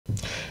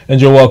And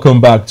you're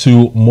welcome back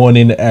to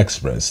Morning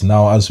Express.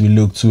 Now, as we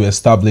look to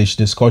establish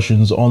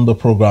discussions on the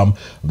program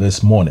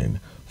this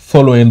morning,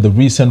 following the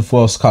recent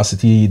fuel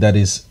scarcity that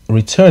is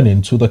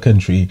returning to the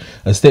country,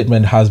 a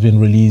statement has been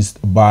released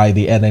by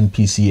the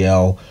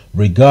Nnpcl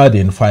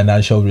regarding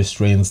financial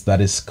restraints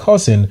that is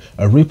causing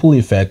a ripple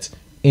effect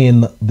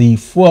in the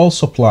fuel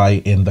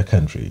supply in the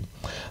country.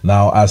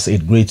 Now, as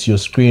it greets your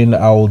screen,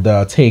 I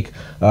will take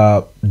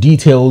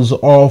details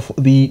of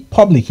the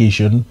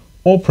publication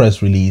or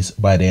press release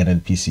by the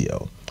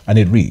Nnpcl, and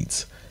it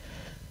reads: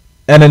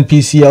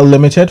 Nnpcl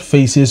Limited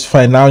faces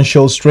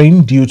financial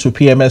strain due to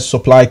PMS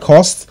supply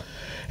costs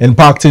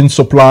impacting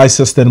supply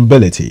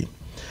sustainability.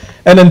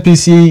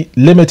 Nnpc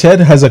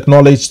Limited has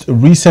acknowledged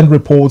recent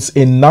reports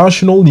in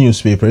national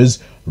newspapers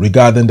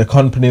regarding the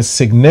company's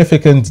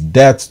significant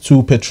debt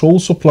to petrol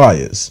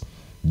suppliers.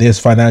 This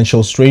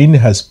financial strain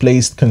has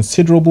placed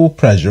considerable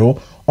pressure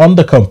on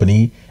the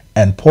company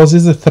and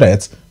poses a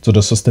threat to the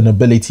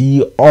sustainability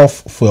of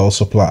fuel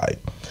supply.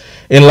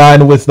 In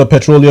line with the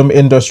Petroleum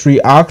Industry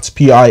Act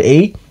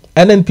 (PIA),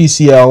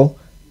 Nnpcl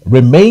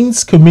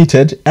remains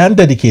committed and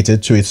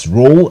dedicated to its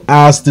role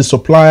as the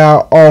supplier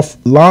of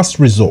last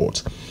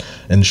resort,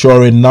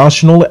 ensuring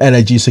national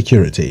energy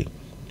security.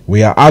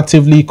 We are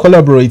actively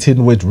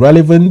collaborating with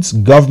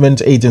relevant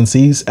government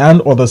agencies and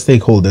other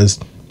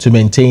stakeholders to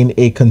maintain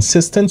a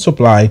consistent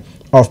supply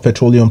of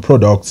petroleum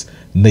products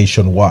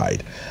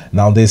nationwide.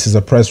 Now, this is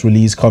a press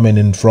release coming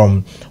in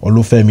from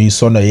Olufemi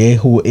Sonoye,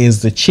 who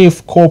is the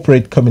Chief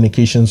Corporate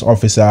Communications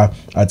Officer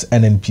at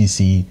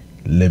Nnpc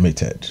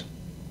Limited.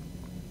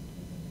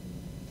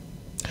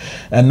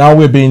 And now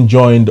we're being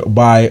joined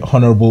by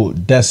Honorable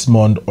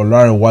Desmond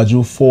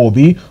Olarewaju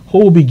Forby, who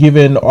will be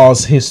giving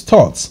us his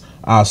thoughts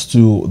as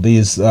to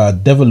these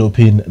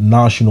developing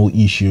national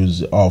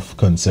issues of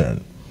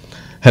concern.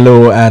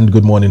 Hello and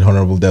good morning,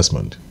 Honorable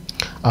Desmond.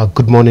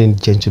 Good morning,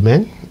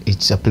 gentlemen.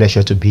 It's a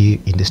pleasure to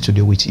be in the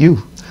studio with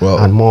you.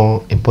 Well, and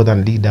more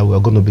importantly, that we're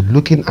going to be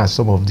looking at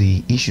some of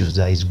the issues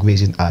that is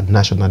grazing our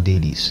national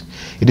dailies.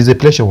 It is a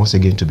pleasure once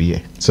again to be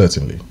here.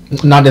 Certainly.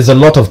 Now, there's a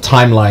lot of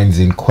timelines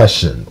in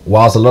question.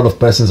 Whilst a lot of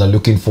persons are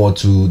looking forward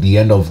to the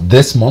end of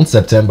this month,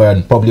 September,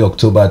 and probably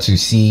October, to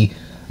see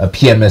a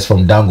PMS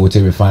from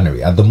Dangote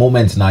refinery. At the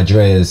moment,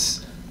 Nigeria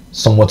is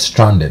somewhat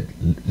stranded,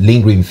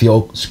 lingering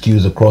fuel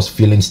queues across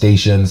filling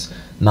stations.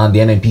 Now, the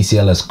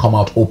Nnpcl has come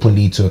out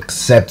openly to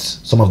accept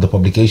some of the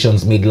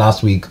publications made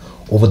last week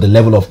over the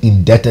level of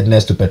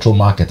indebtedness to petrol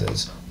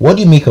marketers. What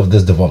do you make of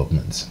this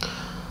development?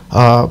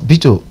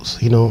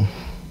 Bito, you know,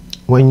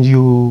 when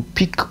you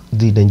pick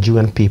the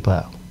Nigerian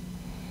paper,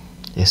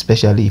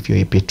 especially if you're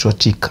a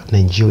patriotic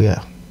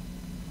Nigeria,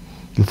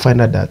 you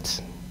find out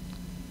that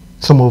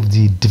some of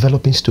the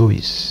developing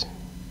stories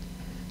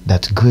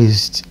that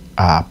graced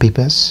our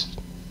papers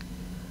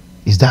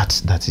is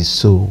that is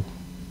so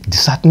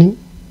disheartening,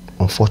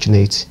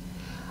 unfortunate,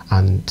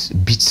 and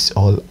beats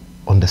all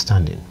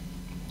understanding,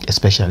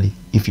 especially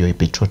if you're a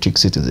patriotic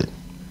citizen.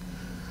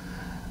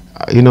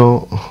 You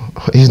know,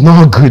 it's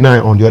not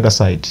greener on the other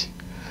side.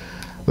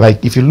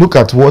 Like, if you look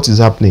at what is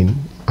happening,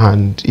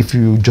 and if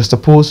you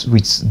juxtapose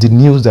with the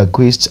news that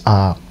graced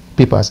our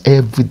papers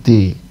every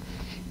day,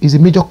 is a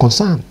major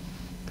concern.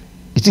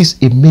 It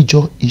is a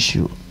major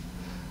issue.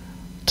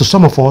 To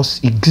some of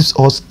us, it gives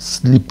us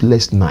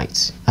sleepless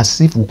nights, as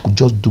if we could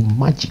just do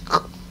magic.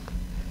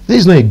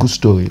 This is not a good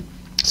story.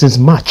 Since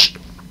March,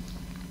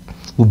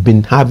 we've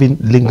been having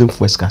lingering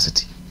fuel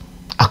scarcity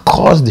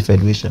across the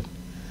Federation.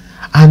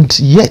 And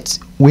yet,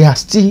 we are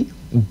still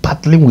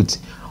battling with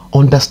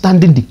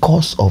understanding the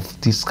cause of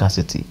this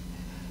scarcity.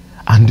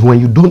 And when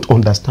you don't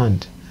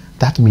understand,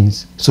 that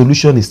means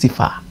solution is still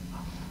far.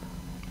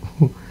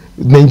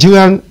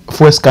 Nigerian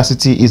fuel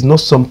scarcity is not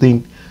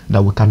something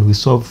that we can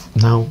resolve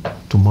now,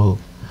 tomorrow,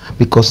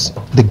 because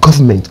the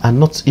government are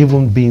not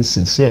even being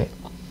sincere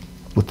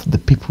with the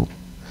people.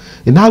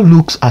 It now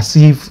looks as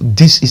if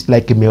this is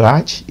like a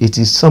mirage. It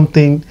is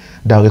something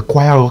that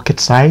requires rocket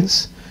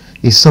science.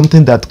 It's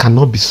something that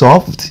cannot be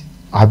solved,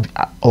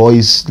 or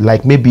is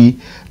like maybe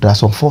there are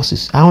some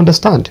forces. I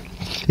understand,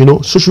 you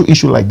know, social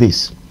issue like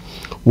this.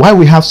 Why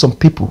we have some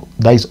people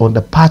that is on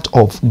the path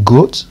of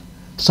growth,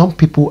 some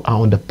people are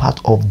on the path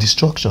of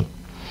destruction.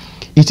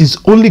 It is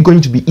only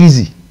going to be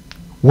easy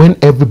when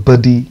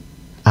everybody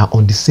are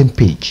on the same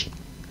page.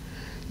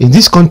 In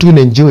this country,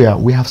 Nigeria,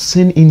 we have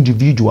seen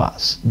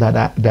individuals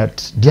that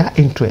their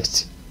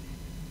interest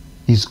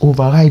is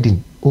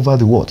overriding over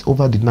the what?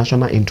 Over the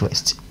national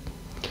interest.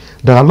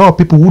 There are a lot of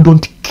people who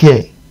don't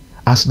care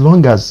as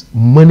long as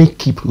money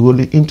keep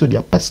rolling into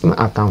their personal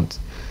account.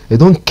 They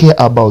don't care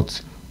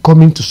about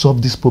coming to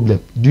solve this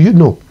problem. Do you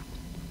know?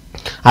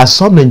 As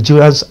some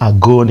Nigerians are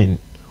groaning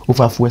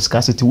over fuel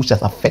scarcity, which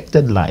has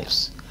affected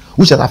lives,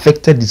 which has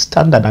affected the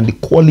standard and the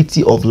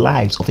quality of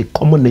lives of a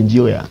common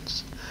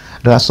Nigerians,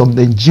 there are some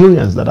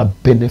Nigerians that are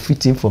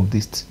benefiting from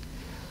this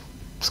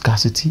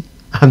scarcity,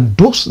 and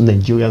those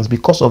Nigerians,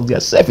 because of their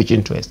selfish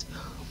interest,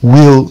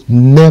 will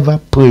never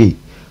pray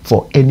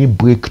for any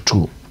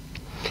breakthrough.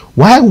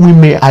 While we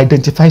may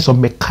identify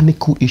some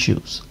mechanical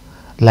issues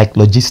like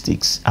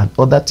logistics and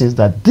other things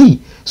that the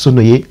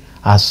Sonoye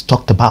has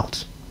talked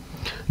about.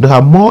 There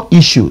are more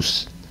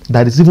issues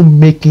that is even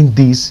making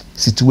this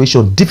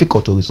situation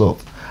difficult to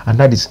resolve, and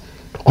that is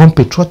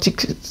unpatriotic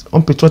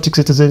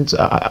citizens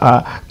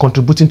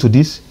contributing to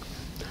this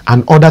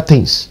and other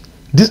things.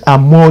 These are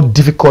more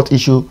difficult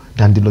issue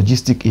than the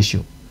logistic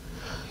issue.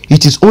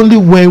 It is only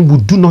when we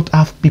do not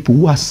have people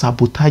who are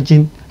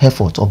sabotaging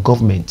efforts of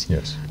government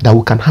that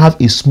we can have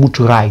a smooth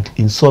ride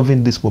in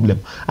solving this problem.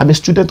 I'm a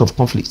student of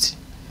conflict,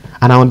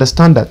 and I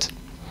understand that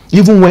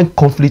even when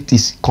conflict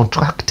is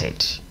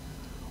contracted,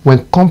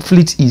 when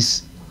conflict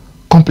is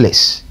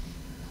complex,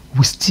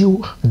 we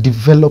still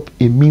develop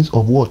a means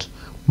of what?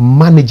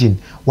 Managing,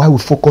 while we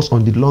focus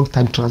on the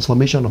long-term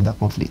transformation of that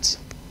conflict.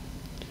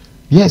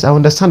 Yes, I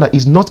understand that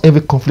it's not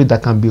every conflict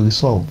that can be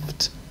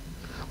resolved,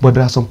 but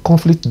there are some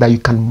conflicts that you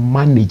can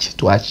manage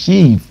to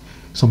achieve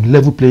some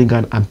level playing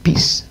ground and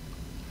peace.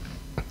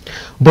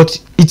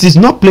 But it is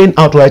not playing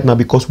out right now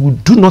because we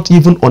do not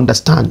even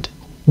understand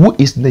who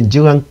is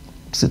Nigerian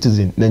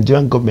citizen,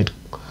 Nigerian government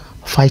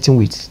fighting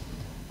with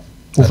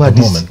over at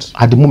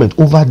the moment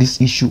over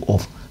this issue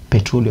of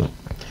petroleum.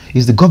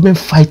 Is the government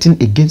fighting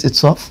against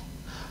itself?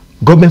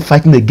 Government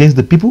fighting against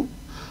the people?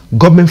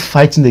 Government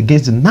fighting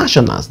against the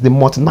nationals, the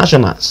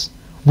multinationals?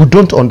 We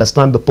don't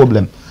understand the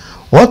problem.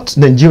 What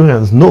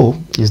Nigerians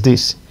know is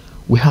this: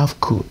 we have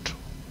crude,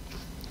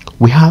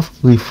 we have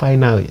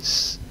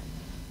refineries.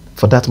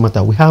 For that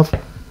matter, we have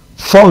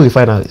 4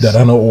 refineries that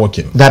are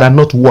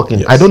not working.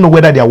 Yes. I don't know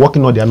whether they are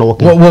working or they are not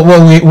working.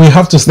 Well, we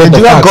have to state the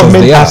Nigerian facts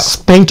government as they has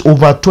spent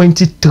over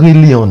 20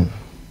 trillion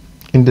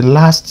in the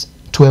last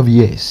 12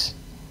 years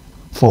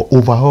for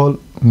overall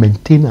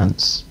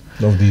maintenance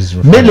of these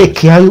Mele refineries.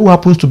 Kyari, who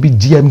happens to be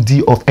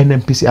GMD of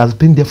Nnpc, has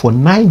been there for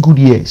 9 good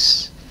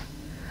years,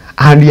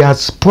 and he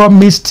has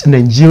promised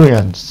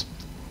Nigerians.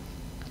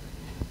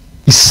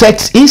 He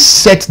set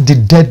the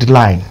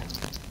deadline,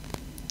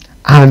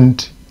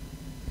 and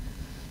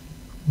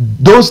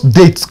those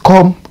dates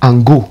come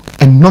and go,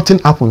 and nothing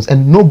happens,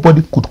 and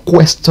nobody could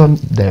question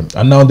them.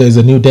 And now there is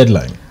a new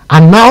deadline.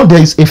 And now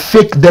there is a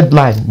fake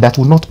deadline that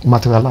will not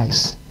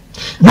materialize.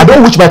 I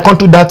don't wish my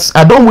country that.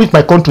 I don't wish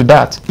my country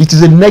that. It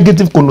is a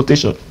negative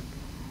connotation.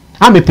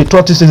 I'm a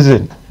patriotic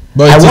citizen.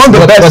 But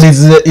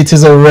it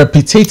is a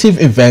repetitive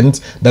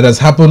event that has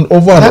happened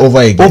over and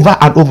over again. Over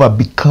and over,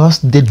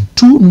 because they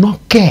do not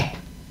care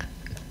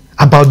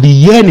about the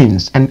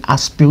yearnings and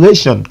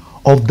aspiration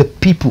of the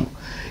people.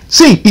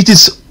 See, it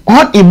is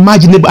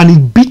unimaginable, and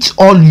it beats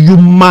all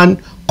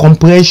human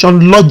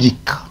comprehension, logic,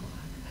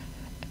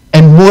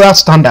 and moral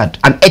standard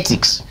and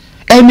ethics.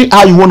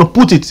 Anyhow you want to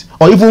put it,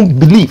 or even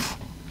believe,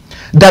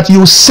 that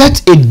you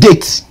set a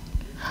date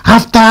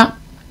after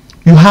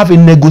you have a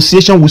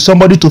negotiation with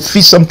somebody to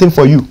fix something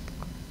for you,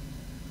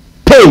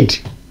 paid,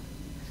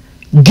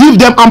 give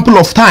them ample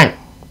of time,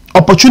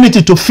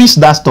 opportunity to fix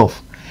that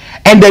stuff,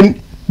 and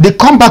then they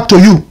come back to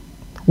you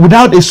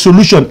without a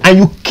solution, and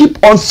you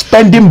keep on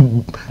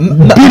spending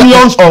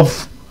billions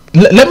of...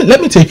 Let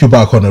me take you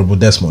back, Honorable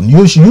Desmond.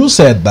 You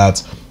said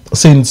that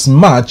since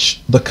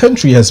March, the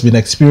country has been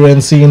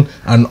experiencing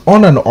an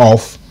on and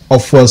off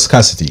of fuel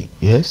scarcity.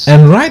 Yes.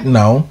 And right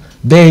now,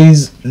 there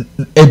is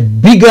a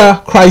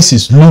bigger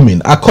crisis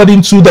looming,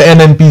 according to the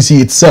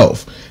NNPC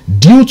itself,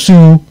 due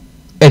to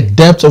a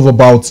debt of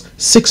about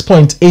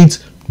 $6.8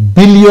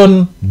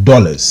 billion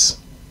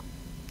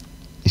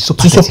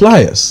to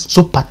suppliers.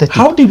 So pathetic.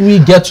 How did we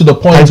get to the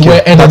point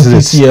where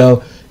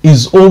NNPCL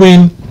is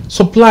owing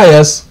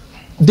suppliers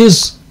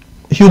this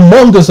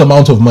humongous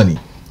amount of money?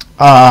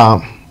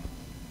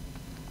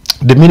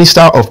 The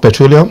Minister of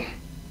Petroleum,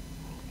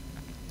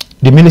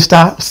 the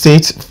Minister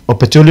State of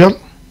Petroleum,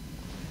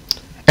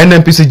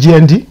 NNPC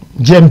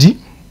GMD,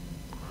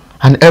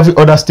 and every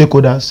other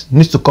stakeholders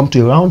needs to come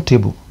to a round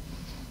table.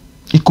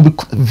 It could be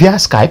via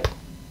Skype,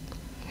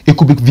 it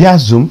could be via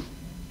Zoom,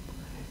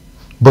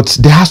 but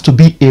there has to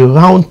be a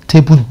round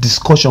table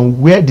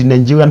discussion where the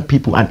Nigerian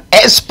people and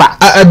experts.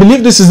 I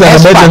believe this is an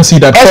emergency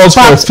that calls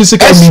for a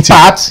physical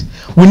meeting.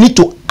 We need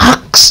to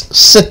ask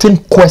certain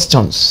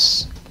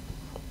questions.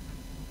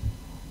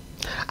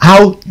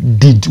 How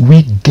did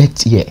we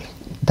get here?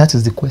 That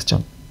is the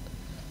question.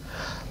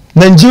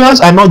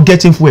 Nigerians are not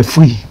getting fuel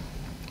free.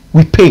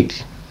 We paid.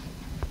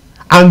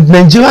 And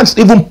Nigerians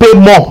even pay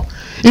more.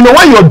 You know,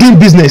 when you're doing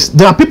business,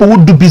 there are people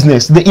who do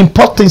business. They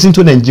import things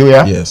into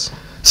Nigeria, yes,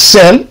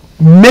 sell,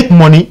 make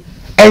money,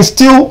 and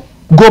still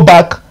go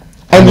back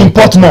and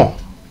import more.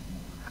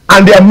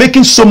 And they are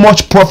making so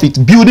much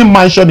profit building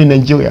mansion in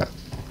Nigeria.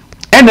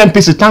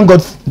 NNPC, thank God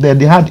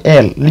they had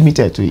L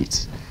limited to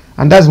it.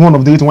 And that's one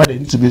of the reasons why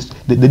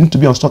they need to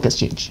be on stock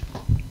exchange.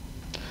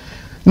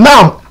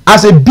 Now,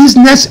 as a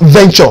business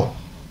venture,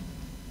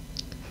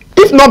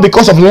 if not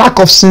because of lack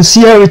of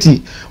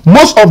sincerity,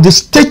 most of the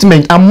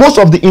statement and most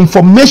of the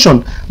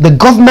information the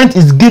government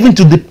is giving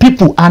to the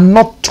people are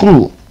not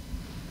true.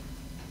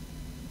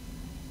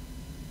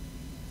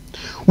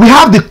 We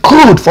have the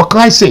crude, for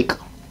Christ's sake,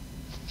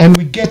 and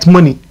we get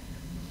money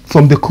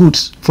from the crude,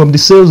 from the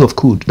sales of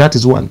crude. That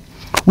is one.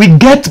 We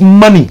get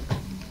money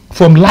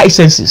from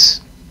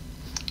licenses.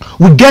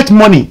 We get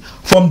money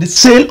from the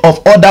sale of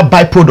other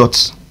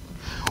byproducts.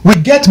 We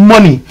get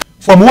money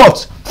from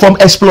what? From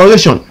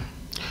exploration.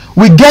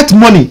 We get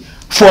money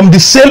from the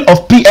sale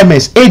of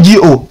PMS,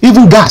 AGO,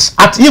 even gas,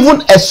 at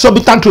even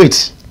exorbitant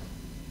rates.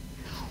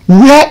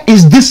 Where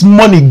is this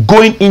money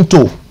going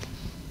into?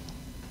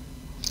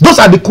 Those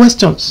are the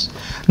questions.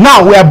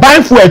 Now we are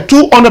buying fuel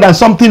 200 and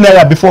something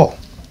naira before,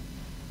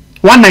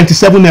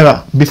 197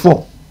 naira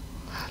before.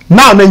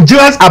 Now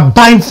Nigerians are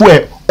buying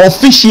fuel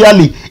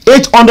officially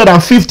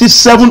 850,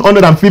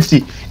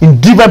 750 in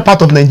different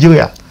parts of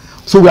Nigeria.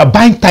 So we are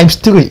buying times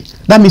 3.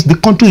 That means the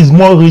country is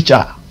more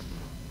richer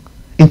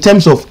in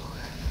terms of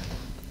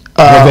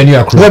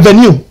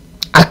revenue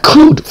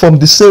accrued from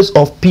the sales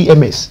of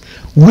PMS.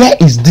 Where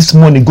is this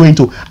money going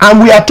to?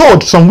 And we are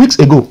told some weeks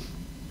ago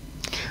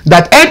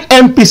that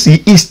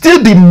NNPC is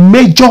still the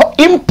major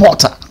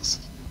importer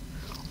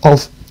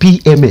of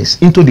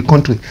PMS into the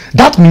country.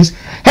 That means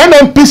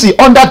NNPC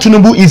under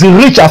Tinubu is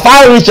richer,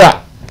 far richer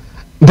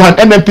than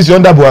NNPC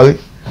under Buhari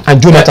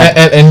and Jonathan.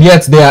 And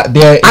yet they are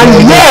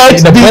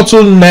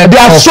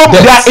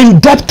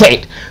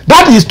indebted.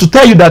 That is to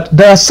tell you that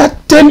there are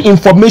certain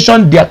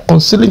information they are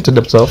concealing to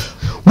themselves,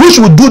 which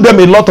will do them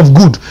a lot of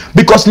good.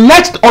 Because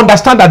let's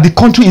understand that the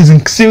country is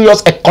in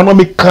serious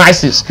economic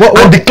crisis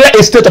and declare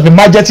a state of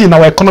emergency in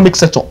our economic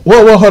sector.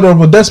 Well,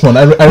 Honorable Desmond,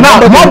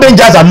 now more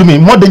dangers are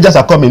looming, more dangers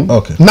are coming.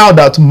 Okay. Now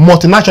that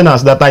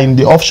multinationals that are in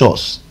the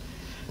offshores,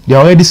 they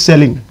are already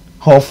selling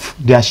off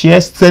their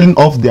shares, selling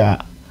off they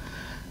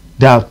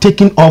are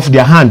taking off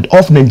their hand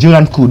off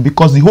Nigerian crude,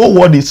 because the whole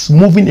world is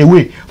moving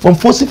away from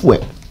fossil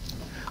fuel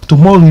to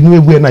more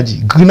renewable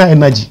energy, greener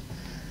energy.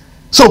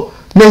 So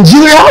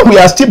Nigeria, we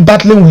are still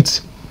battling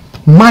with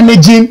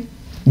managing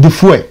the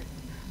fuel.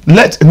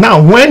 Now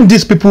when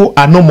these people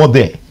are no more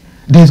there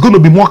is going to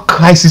be more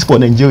crisis for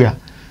Nigeria,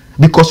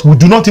 because we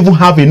do not even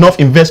have enough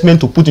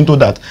investment to put into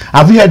that.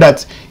 Have you heard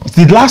that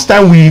the last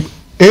time we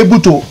able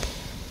to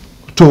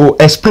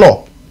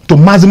explore to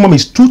maximum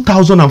is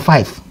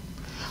 2005?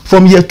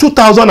 From year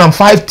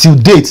 2005 till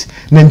date,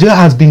 Nigeria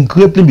has been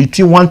grappling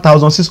between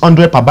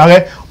 1,600 per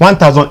barrel,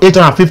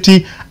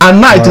 1,850,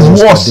 and now it is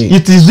worse.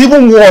 It is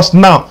even worse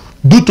now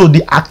due to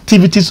the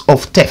activities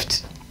of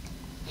theft.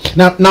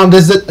 Now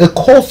there's a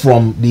call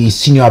from the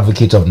senior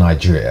advocate of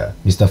Nigeria,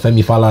 Mr.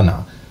 Femi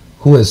Falana,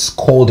 who has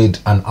called it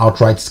an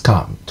outright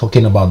scam,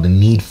 talking about the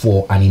need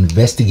for an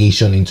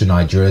investigation into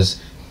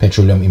Nigeria's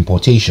petroleum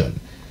importation.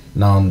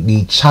 Now,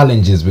 the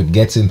challenges with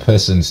getting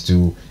persons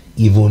to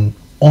even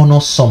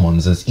honor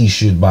summons as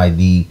issued by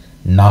the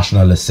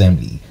National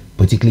Assembly,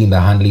 particularly in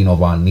the handling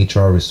of our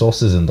natural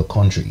resources in the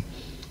country.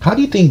 How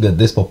do you think that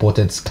this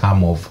purported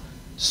scam of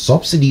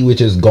subsidy,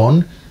 which is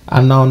gone,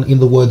 and now, in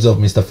the words of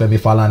Mr. Femi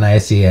Falana,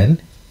 SAN,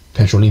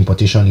 petrol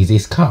importation is a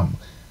scam?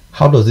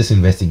 How does this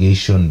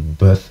investigation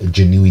birth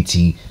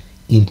genuity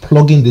in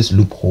plugging these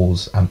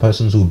loopholes and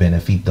persons who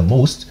benefit the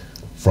most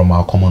from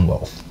our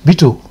commonwealth?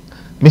 Bito,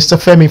 Mr.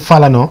 Femi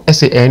Falana,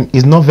 SAN,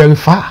 is not very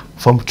far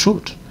from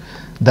truth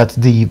that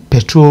the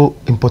petrol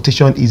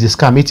importation is a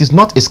scam. It is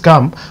not a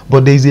scam,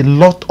 but there is a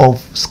lot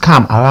of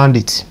scam around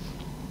it.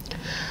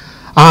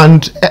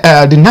 And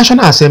the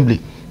National Assembly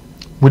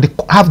will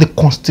have the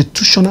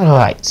constitutional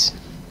right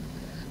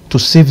to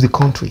save the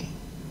country.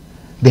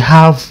 They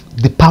have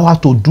the power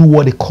to do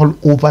what they call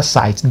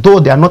oversight,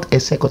 though they are not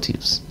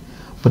executives,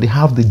 but they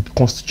have the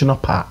constitutional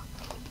power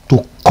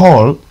to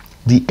call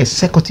the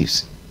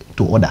executives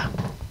to order.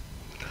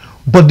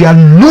 But they are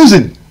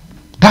losing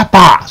that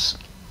powers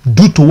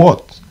due to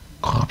what?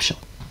 Corruption.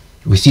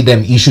 We see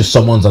them issue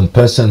summons on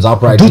persons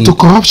outright due to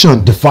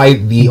corruption. Defy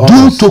the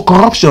orders. Due to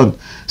corruption.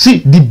 See,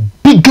 the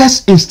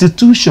biggest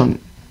institution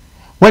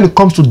when it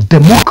comes to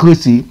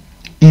democracy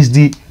is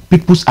the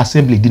People's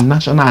Assembly, the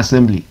National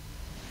Assembly.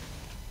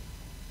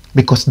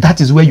 Because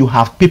that is where you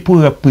have people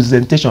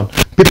representation,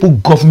 people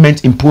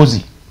government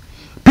imposing.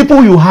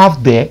 People you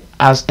have there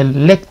as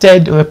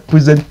elected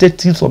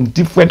representatives from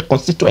different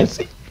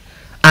constituencies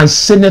and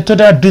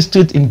senatorial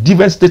districts in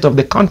different states of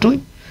the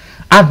country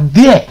are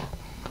there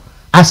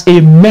as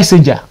a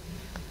messenger,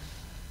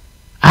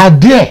 are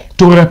there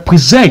to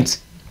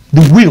represent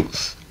the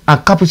wills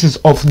and caprices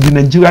of the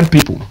Nigerian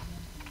people.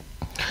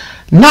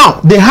 Now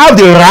they have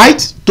the right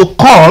to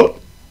call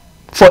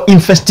for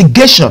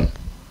investigation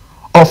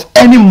of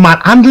any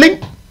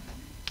manhandling,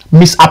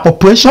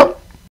 misappropriation,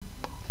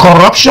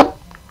 corruption,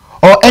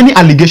 or any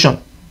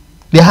allegation.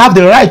 They have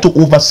the right to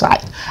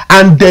oversight,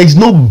 and there is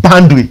no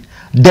boundary.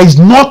 There is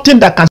nothing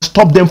that can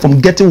stop them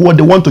from getting what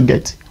they want to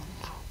get.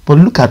 But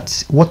look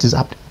at what is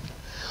happening.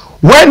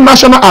 When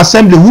National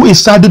Assembly, who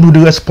is saddled with the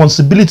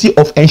responsibility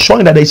of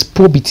ensuring that there is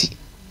probity,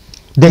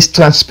 there is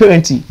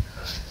transparency,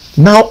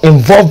 now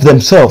involve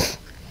themselves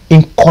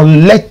in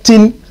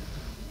collecting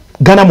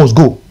Ghana Must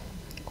Go,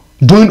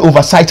 doing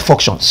oversight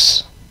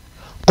functions,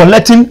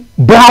 collecting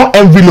brown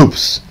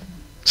envelopes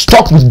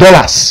stocked with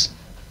dollars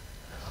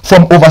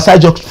from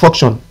oversight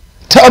function.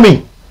 Tell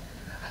me,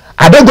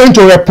 are they going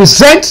to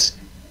represent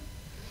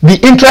the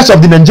interests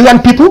of the Nigerian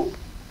people,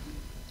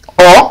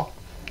 or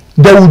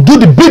they will do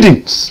the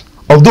biddings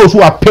of those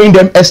who are paying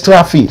them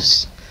extra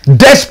fees?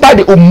 despite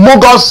the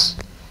humongous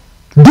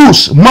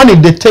dues money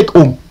they take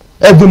home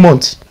every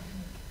month.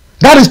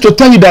 That is to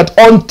tell you that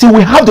until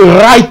we have the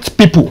right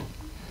people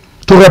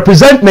to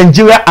represent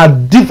Nigeria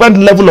at different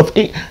level of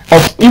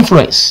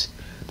influence,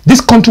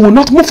 this country will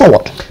not move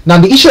forward. Now,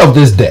 the issue of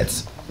this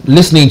debt,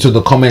 listening to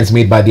the comments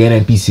made by the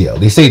Nnpcl,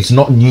 they say it's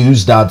not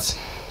news that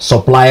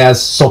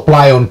suppliers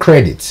supply on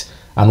credit,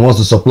 and once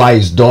the supply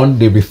is done,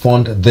 they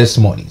refund this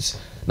monies.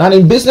 Now,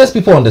 in business,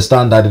 people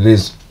understand that it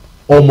is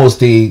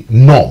almost a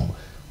norm,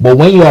 but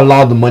when you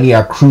allow the money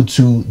accrue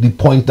to the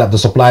point that the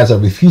suppliers are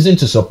refusing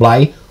to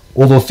supply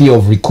over fear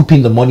of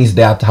recouping the monies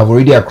that have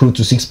already accrued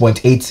to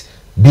 $6.8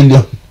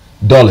 billion,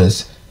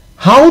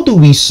 how do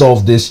we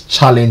solve this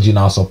challenge in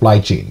our supply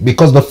chain?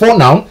 Because before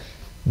now,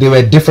 there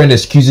were different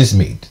excuses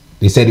made.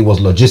 They said it was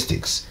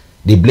logistics.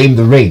 They blamed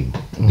the rain.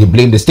 They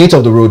blamed the state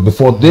of the road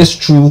before this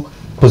true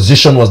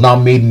position was now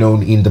made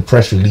known in the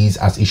press release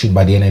as issued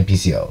by the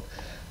Nnpcl.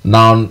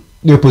 Now,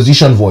 the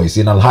opposition voice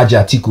in Alhaji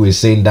Atiku is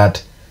saying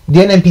that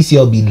the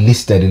Nnpcl be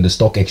listed in the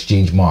stock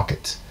exchange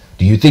market.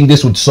 Do you think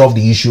this would solve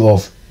the issue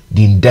of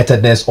the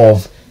indebtedness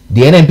of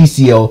the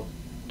Nnpcl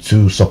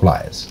to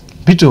suppliers?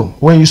 Peter,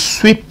 when you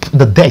sweep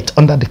the debt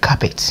under the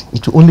carpet,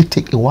 it will only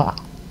take a while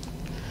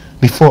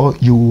before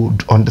you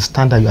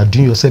understand that you are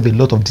doing yourself a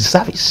lot of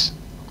disservice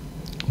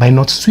by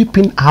not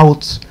sweeping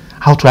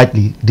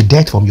outrightly the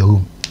debt from your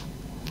room.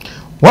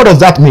 What does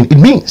that mean? It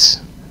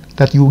means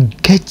that you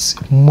get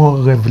more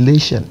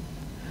revelation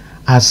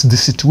as the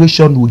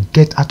situation will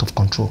get out of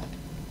control.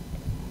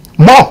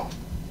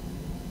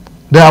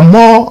 There are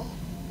more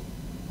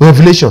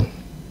revelation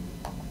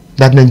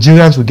that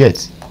Nigerians will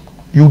get.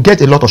 You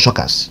get a lot of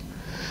shockers.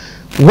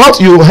 What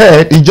you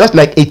heard is just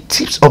like a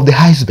tip of the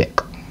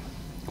iceberg.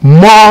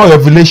 More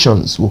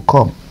revelations will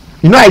come.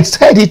 You know, I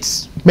said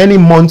it many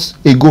months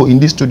ago in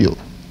this studio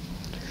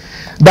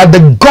that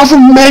the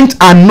government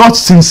are not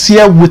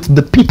sincere with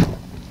the people.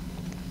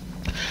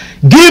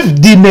 Give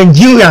the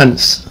Nigerian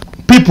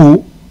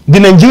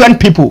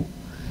people,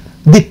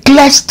 the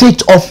clear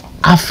state of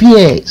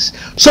affairs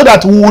so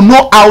that we will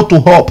know how to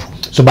help.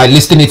 So by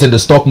listing it in the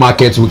stock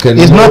market, we can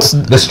know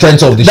the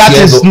strength of the shares.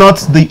 That is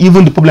not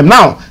even the problem.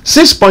 Now,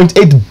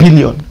 6.8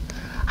 billion.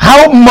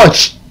 How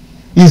much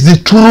is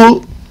the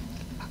true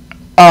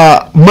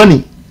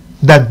money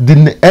that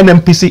the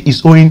NNPC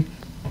is owing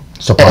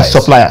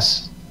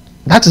suppliers?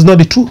 That is not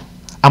the true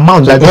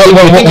amount. So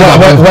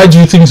why do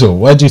you think so?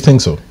 Why do you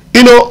think so?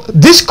 You know,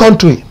 this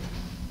country,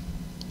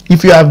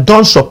 if you have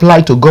done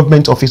supply to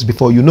government office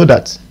before, you know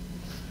that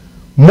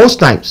most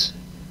times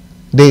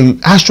the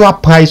actual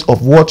price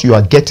of what you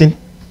are getting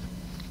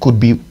could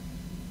be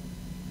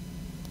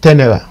 10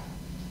 naira,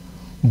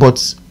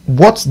 but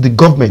what the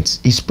government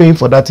is paying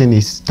for that thing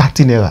is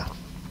 30 naira.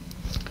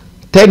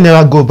 10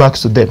 naira go back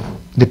to them,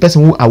 the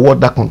person who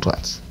award that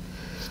contract.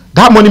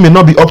 That money may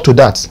not be up to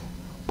that,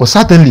 but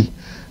certainly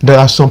there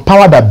are some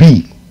power that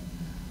be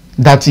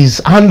that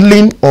is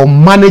handling or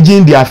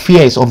managing the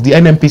affairs of the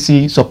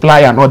NNPC supply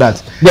and all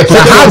that. Yeah, so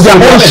have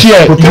their own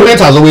share. Procurement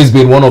has always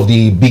been one of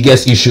the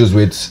biggest issues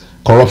with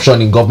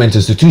corruption in government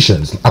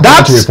institutions,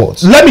 according to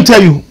reports. Let me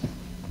tell you,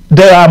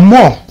 there are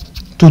more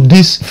to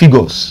these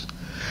figures.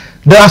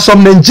 There are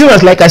some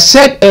Nigerians, like I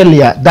said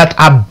earlier, that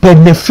are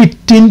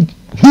benefiting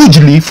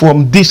hugely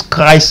from this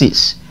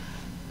crisis.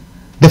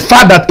 The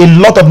fact that a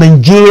lot of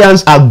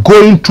Nigerians are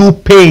going through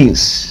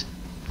pains,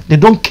 they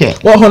don't care.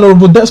 Well,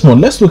 Honorable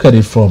Desmond, let's look at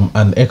it from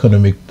an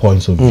economic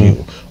point of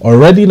view.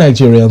 Already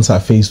Nigerians are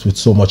faced with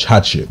so much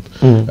hardship.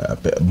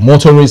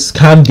 Motorists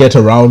can't get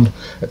around.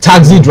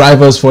 Taxi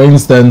drivers, for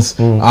instance,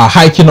 are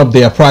hiking up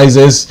their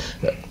prices.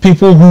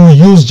 People who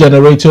use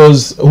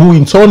generators, who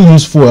in turn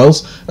use fuel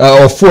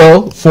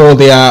for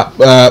their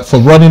for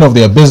running of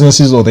their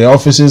businesses or their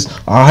offices,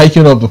 are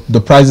hiking up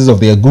the prices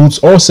of their goods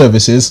or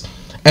services.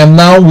 And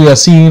now we are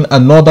seeing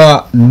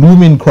another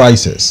looming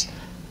crisis,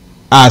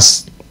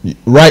 as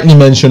rightly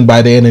mentioned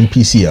by the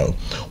Nnpcl.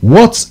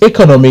 What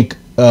economic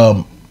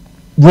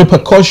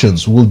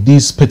repercussions will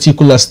these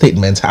particular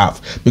statements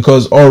have?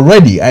 Because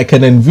already I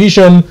can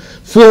envision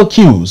fuel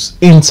queues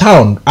in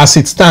town as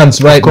it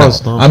stands right now.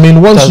 No. I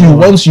mean,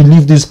 once you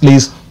leave this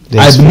place,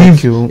 I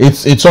believe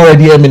it's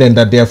already eminent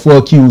that there are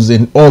fuel queues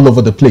in all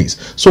over the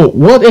place. So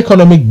what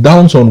economic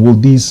downturn will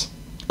these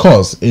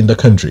cause in the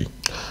country?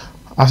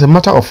 As a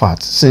matter of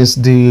fact, since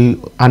the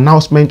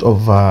announcement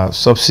of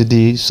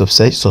subsidy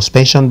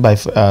suspension by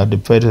the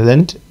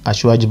President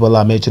Asiwaju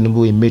Bola Ahmed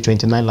Tinubu in May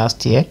 29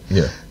 last year,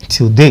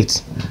 till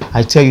date,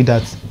 I tell you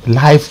that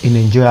life in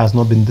Nigeria has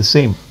not been the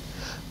same.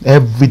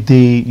 Every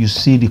day you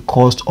see the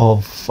cost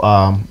of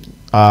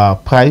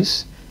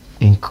price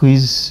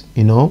increase,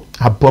 you know,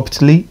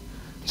 abruptly,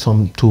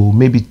 some to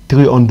maybe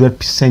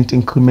 300%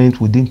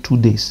 increment within 2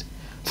 days,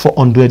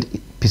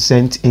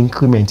 400%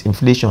 increment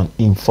inflation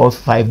in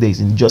 4-5 days,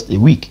 in just a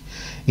week.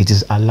 It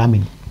is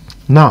alarming.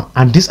 Now,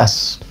 and this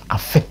has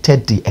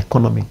affected the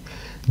economy.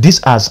 This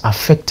has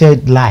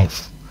affected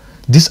life.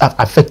 This has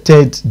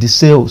affected the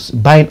sales,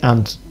 buying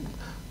and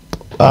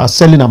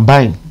selling and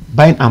buying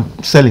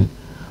and selling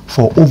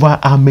for over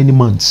how many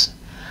months?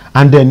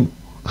 And then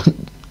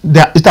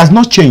it has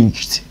not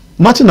changed.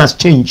 Nothing has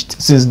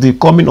changed since the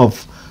coming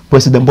of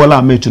President Bola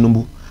Ahmed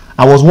Tinubu.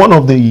 I was one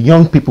of the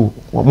young people,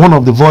 one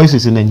of the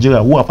voices in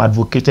Nigeria who have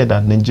advocated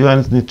that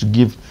Nigerians need to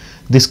give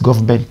this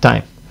government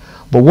time.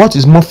 But what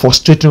is more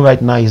frustrating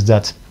right now is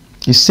that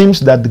it seems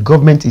that the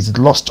government is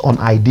lost on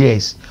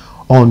ideas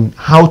on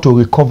how to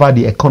recover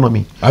the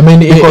economy. I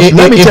mean,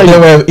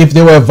 if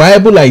they were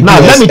viable ideas, now,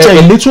 let me tell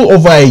you, a little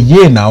over a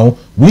year now,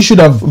 we should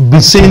have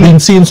been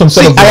seeing some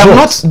sort of I am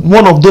not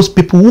one of those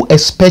people who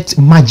expect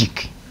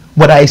magic,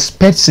 but I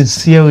expect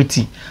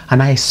sincerity,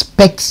 and I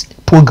expect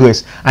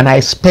progress, and I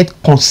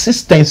expect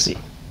consistency.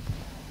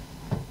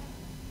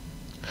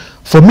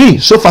 For me,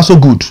 so far so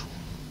good.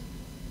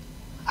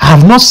 I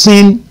have not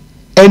seen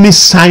any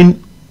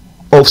sign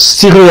of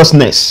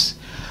seriousness.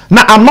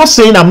 Now, I'm not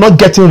saying I'm not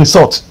getting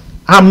results.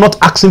 I'm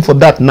not asking for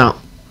that now.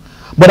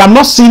 But I'm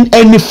not seeing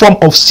any form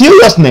of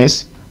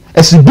seriousness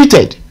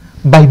exhibited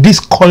by this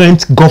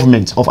current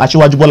government of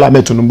Asiwaju Bola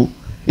Ahmed Tinubu.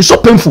 It's so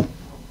painful.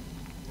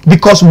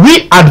 Because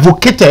we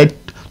advocated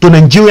to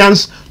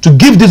Nigerians to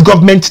give this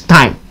government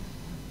time.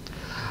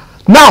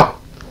 Now,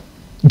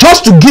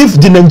 just to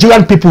give the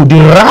Nigerian people the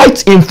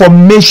right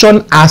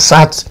information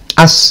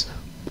as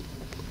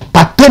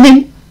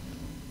pertaining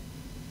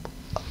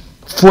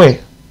fuel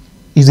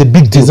is a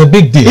big deal. It's a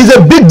big deal. It's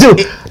a big deal.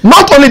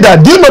 Not only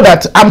that, do you know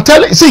that I'm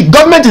telling? See,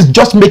 government is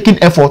just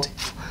making effort,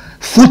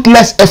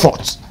 fruitless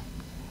efforts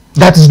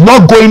that is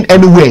not going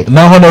anywhere.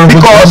 Now,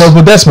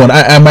 Honorable Desmond,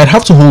 I might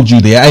have to hold you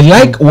there. I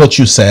like what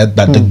you said,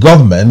 that the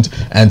government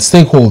and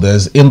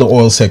stakeholders in the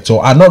oil sector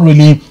are not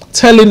really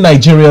telling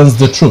Nigerians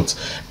the truth,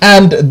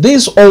 and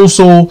this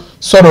also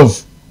sort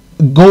of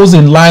goes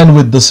in line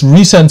with this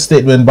recent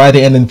statement by the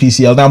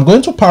Nnpcl. Now, I'm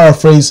going to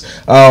paraphrase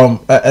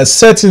a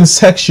certain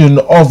section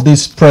of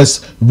this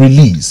press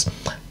release.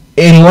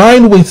 In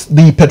line with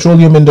the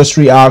Petroleum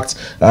Industry Act,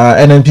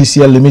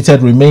 Nnpcl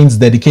Limited remains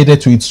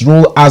dedicated to its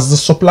role as the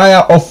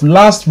supplier of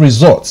last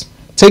resort.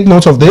 Take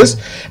note of this: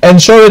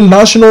 ensuring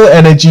national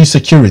energy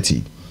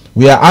security.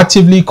 We are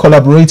actively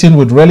collaborating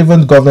with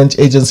relevant government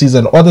agencies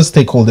and other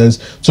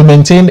stakeholders to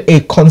maintain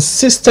a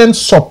consistent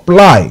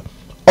supply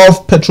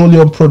of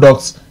petroleum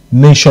products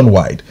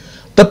nationwide.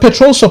 The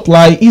petrol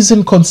supply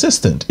isn't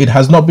consistent. It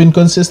has not been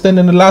consistent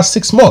in the last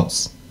 6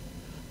 months.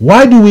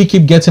 Why do we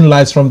keep getting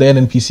lies from the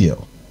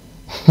Nnpcl?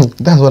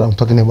 That's what I'm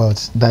talking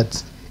about.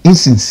 That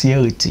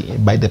insincerity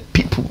by the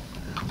people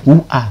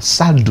who are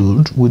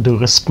saddled with the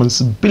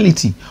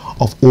responsibility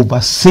of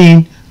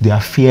overseeing the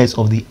affairs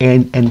of the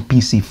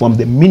NNPC, from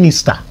the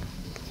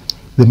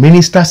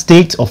Minister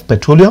State of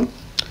Petroleum,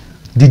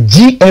 the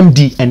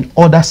GMD, and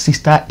other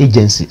sister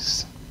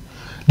agencies.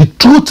 The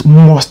truth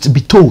must be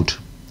told.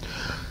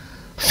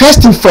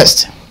 First thing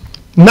first.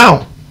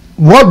 Now,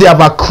 what they have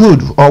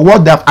accrued or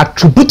what they have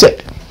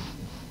attributed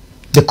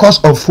the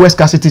cost of fuel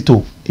scarcity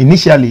to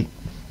initially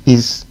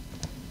is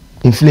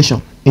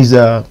inflation, is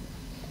dollar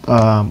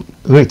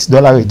rate,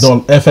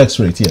 FX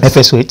rate, yes.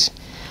 FX rate,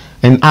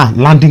 and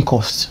landing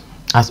costs,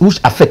 which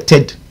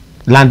affected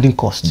landing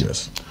costs.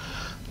 Yes.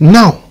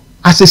 Now,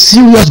 as a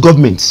serious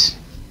government,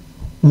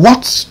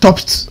 what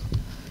stops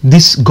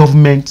this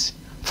government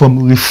from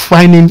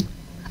refining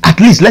at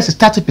least, let's say,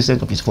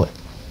 30% of its fuel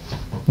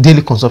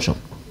daily consumption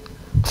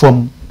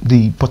from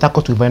the Port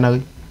Harcourt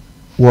refinery,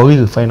 Warri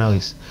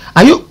refineries?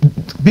 Are you,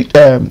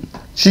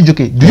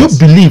 Shijoke, do you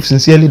believe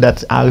sincerely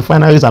that our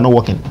refineries are not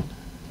working?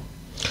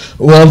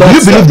 Well, do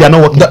you believe they are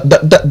not working?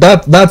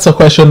 That's a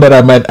question that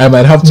I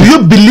might have to. Do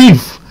you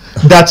believe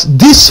that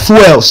these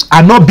fuels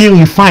are not being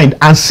refined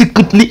and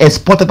secretly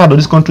exported out of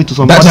this country to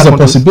some other countries? That is a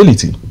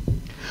possibility.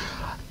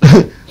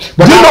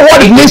 Do you know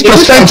what it means to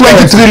spend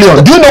 20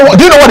 trillion? Do you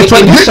know what it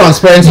means?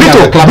 Transparency.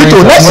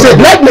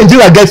 Let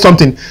Nigeria get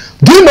something.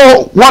 Do you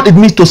know what it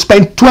means to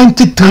spend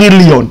 20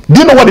 trillion? Do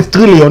you know what is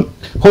trillion?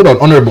 Hold on,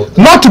 Honorable.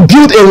 Not to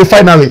build a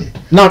refinery.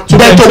 Not to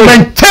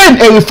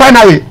maintain a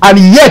refinery, and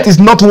yet it's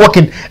not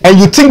working. And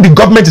you think the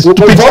government is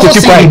stupid to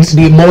keep quiet?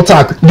 Do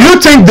you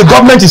think the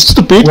government is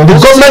stupid? The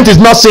government is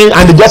not saying,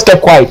 and they just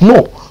kept quiet.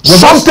 No.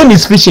 Something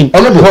is fishing.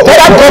 Federal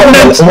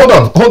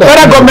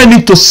government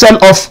need to sell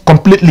off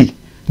completely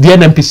the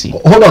NNPC.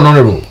 Hold on,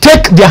 Honorable.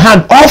 Take their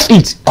hand off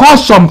it. Call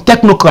some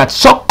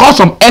technocrats, call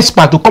some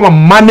experts to come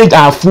and manage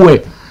our fuel.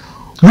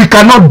 We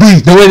cannot do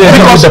it the way they do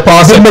the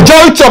power sector. The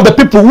majority of the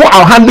people who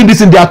are handling this,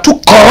 they are too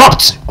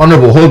corrupt.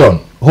 Honorable, hold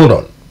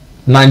on.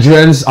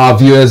 Nigerians, our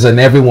viewers, and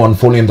everyone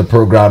following the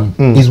program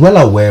is well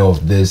aware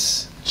of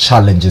these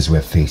challenges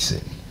we're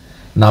facing.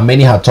 Now,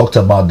 many have talked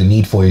about the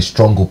need for a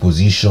strong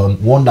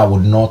opposition, one that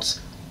would not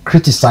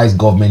criticize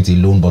government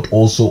alone, but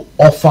also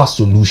offer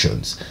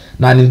solutions.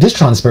 Now, in this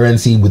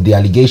transparency, with the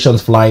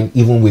allegations flying,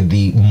 even with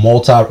the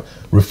Malta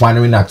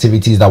refinery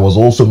activities that was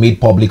also made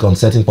public on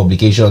certain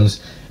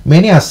publications,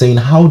 many are saying,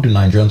 how do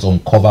Nigerians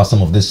uncover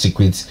some of these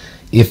secrets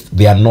if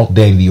they are not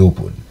there in the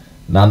open?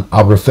 Now,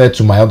 I'll refer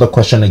to my other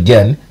question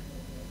again.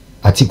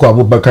 Atiku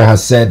Abubakar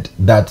has said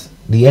that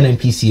the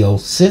Nnpcl,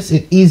 since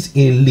it is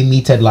a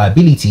limited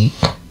liability,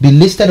 be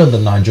listed on the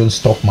Nigerian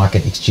stock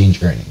market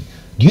exchange earning.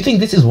 Do you think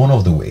this is one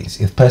of the ways,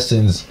 if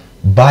persons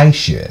buy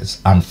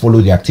shares and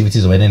follow the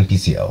activities of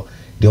Nnpcl,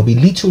 there'll be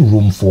little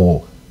room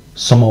for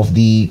some of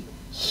the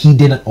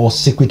hidden or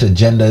secret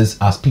agendas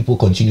as people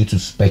continue to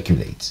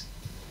speculate.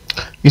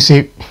 You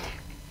see,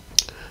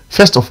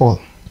 first of all,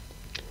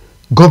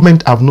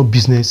 government have no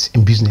business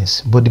in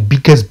business, but the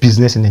biggest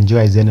business in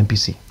Nigeria is the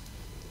NNPC,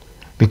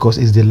 because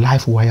it's the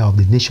life wire of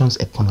the nation's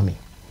economy.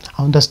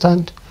 I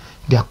understand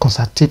their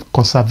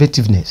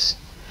conservativeness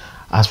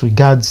as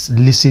regards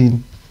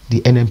leasing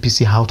the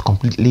NNPC out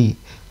completely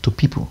to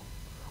people.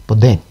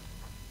 But then,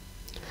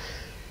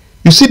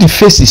 you see the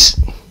faces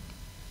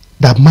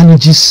that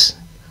manages.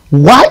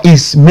 Why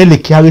is Mele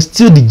Kyari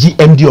still the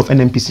GMD of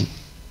NNPC?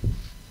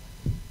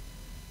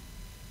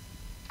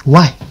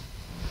 Why?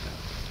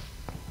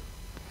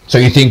 So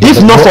you think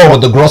if not for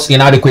the gross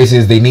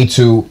inadequacies, they need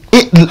to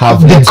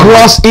have the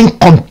gross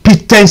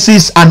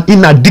incompetencies and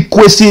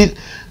inadequacy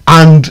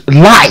and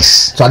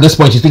lies. So at this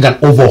point, you think an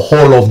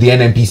overhaul of the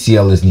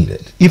NNPCL is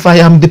needed? If I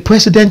am the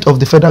president of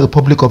the Federal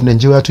Republic of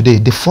Nigeria today,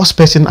 the first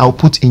person I'll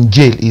put in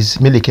jail is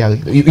Mele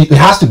Kyari. It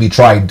has to be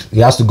tried. He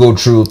has to go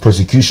through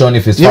prosecution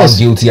if he's found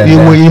guilty. And he's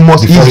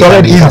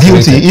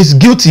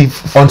guilty.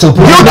 Until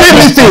He's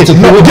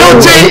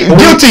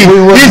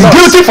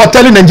guilty for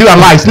telling Nigeria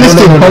lies.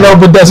 Listen, I'm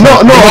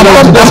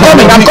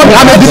coming.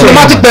 I'm a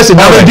diplomatic person.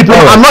 I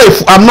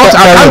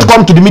can't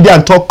come to the media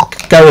and talk.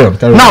 Carry on.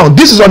 Now,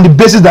 this is on the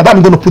basis that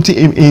I'm going to put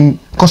him in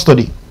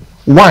custody.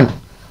 One,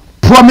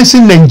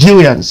 promising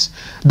Nigerians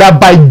that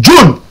by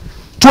June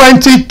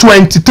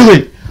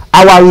 2023,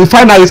 our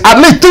refineries, at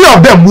least 3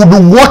 of them, will be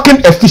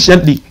working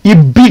efficiently. He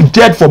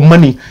bidded for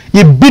money.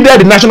 He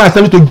bidded the National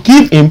Assembly to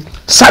give him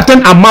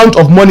certain amount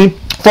of money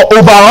for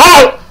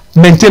overall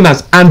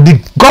maintenance, and the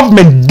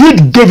government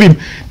did give him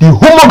the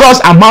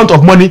humongous amount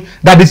of money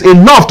that is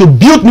enough to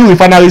build new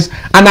refineries,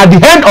 and at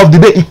the end of the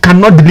day, it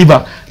cannot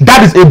deliver.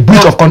 That is a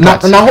breach of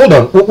contract. Now hold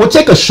on. We'll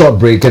take a short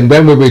break, and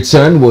when we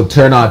return, we'll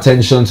turn our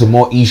attention to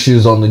more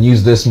issues on the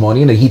news this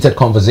morning. A heated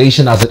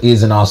conversation as it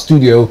is in our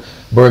studio,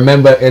 but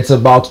remember, it's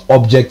about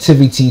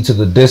objectivity to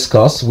the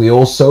discourse. We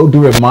also do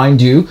remind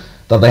you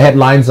that the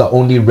headlines are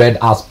only read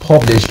as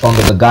published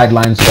under the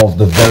guidelines of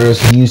the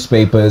various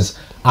newspapers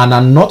and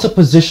are not a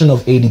position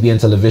of ADBN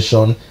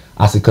Television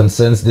as it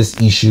concerns these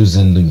issues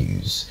in the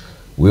news.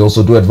 We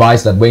also do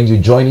advise that when you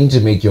join in to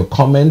make your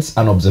comments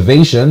and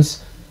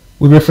observations,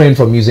 we refrain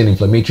from using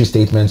inflammatory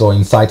statements or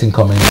inciting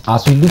comments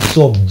as we look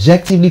to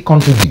objectively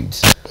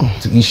contribute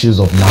to issues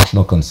of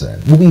national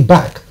concern. We'll be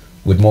back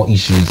with more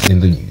issues in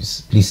the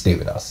news. Please stay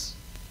with us.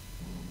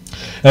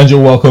 And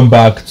you're welcome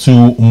back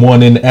to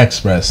Morning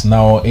Express.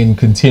 Now, in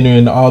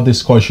continuing our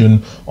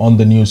discussion on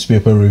the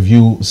newspaper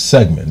review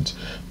segment,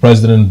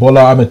 President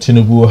Bola Ahmed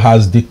Tinubu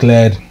has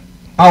declared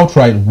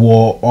outright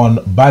war on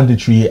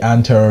banditry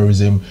and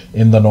terrorism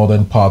in the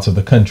northern parts of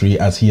the country,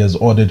 as he has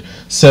ordered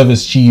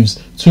service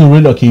chiefs to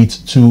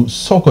relocate to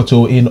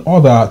Sokoto in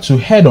order to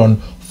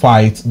head-on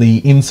fight the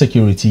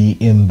insecurity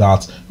in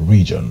that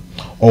region.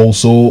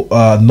 Also,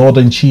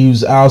 northern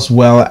chiefs as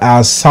well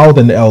as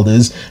southern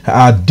elders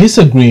are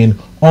disagreeing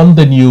on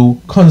the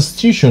new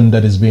constitution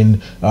that is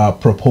being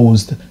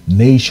proposed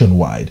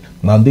nationwide.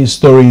 Now, these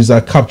stories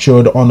are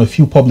captured on a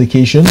few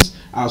publications.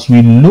 As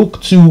we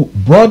look to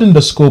broaden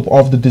the scope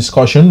of the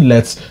discussion,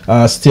 let's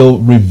still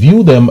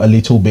review them a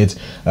little bit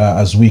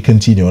as we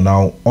continue.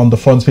 Now, on the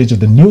front page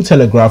of the New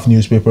Telegraph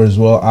newspaper as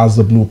well as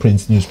the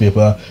Blueprint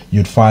newspaper,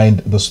 you'd find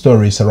the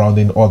story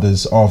surrounding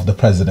orders of the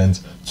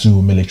president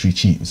to military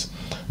chiefs.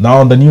 Now,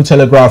 on the New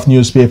Telegraph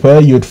newspaper,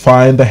 you'd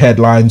find the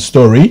headline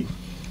story: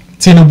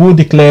 Tinubu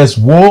declares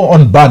war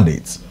on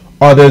bandits,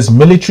 orders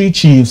military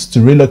chiefs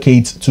to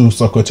relocate to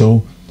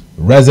Sokoto,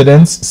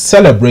 residents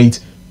celebrate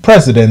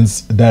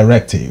President's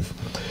directive.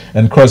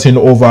 And crossing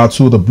over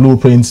to the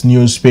Blueprint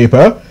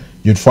newspaper,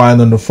 you'd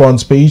find on the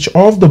front page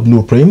of the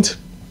Blueprint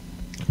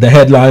the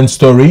headline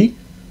story: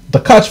 the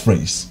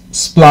catchphrase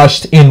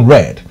splashed in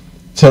red,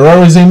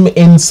 terrorism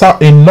in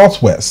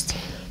Northwest,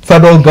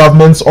 federal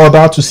government's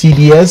order to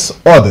CDS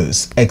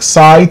orders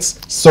excites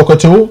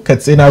Sokoto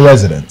Katsina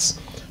residents,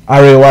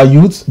 Arewa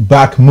youth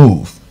back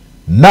move,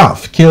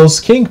 NAF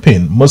kills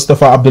kingpin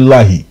Mustafa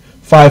Abdullahi,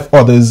 5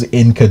 others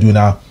in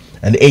Kaduna,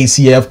 and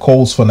ACF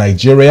calls for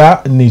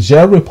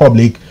Niger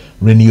Republic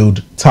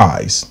renewed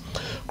ties.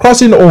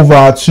 Crossing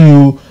over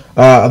to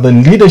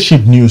the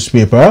Leadership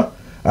newspaper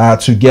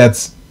to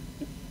get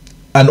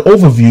an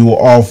overview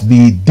of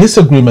the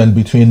disagreement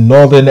between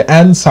northern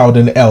and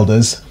southern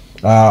elders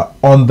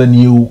on the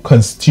new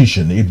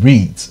constitution. It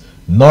reads: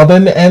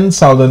 northern and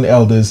southern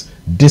elders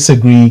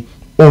disagree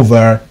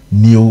over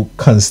new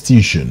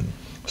constitution.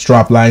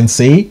 Straplines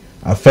say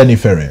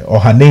Afenifere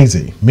or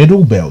Hanese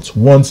Middle Belt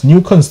wants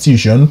new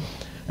constitution,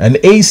 and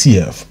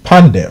ACF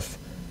Pandef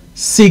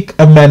seek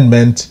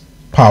amendment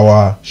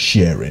power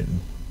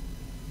sharing.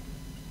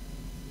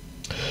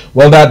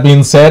 Well, that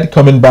being said,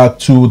 coming back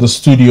to the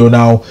studio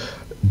now,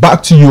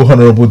 back to you,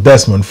 Honorable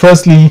Desmond.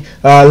 Firstly,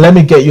 let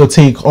me get your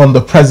take on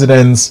the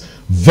president's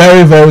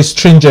very, very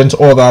stringent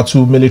order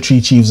to military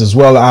chiefs as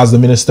well as the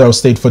Minister of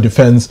State for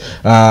Defense,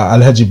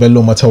 Alhaji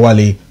Bello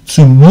Matawali,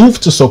 to move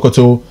to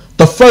Sokoto,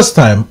 the first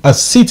time a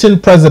sitting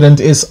president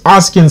is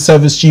asking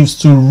service chiefs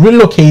to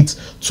relocate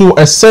to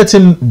a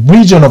certain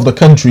region of the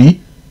country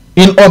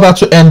in order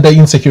to end the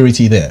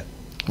insecurity there?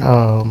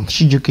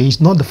 Shijuke,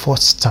 it's not the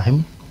first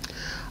time.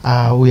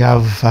 We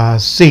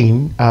have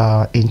seen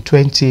in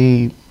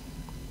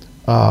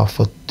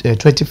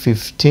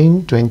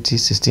 2015,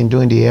 2016,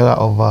 during the era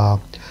of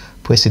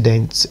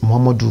President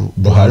Muhammadu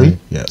Buhari,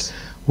 yes,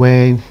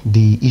 when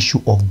the issue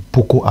of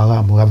Boko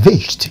Haram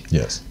ravaged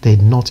the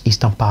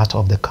northeastern part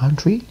of the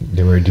country.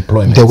 There were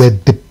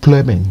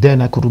deployments.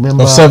 Then I could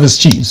remember service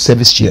chiefs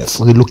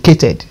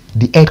relocated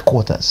the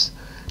headquarters,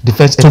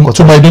 defense headquarters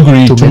to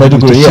Maiduguri.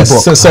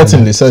 Yes,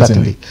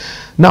 certainly.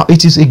 Now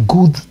it is a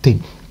good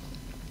thing.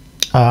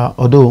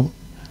 Although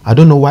I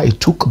don't know why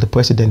it took the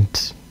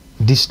president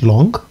this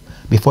long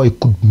before he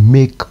could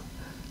make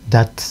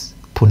that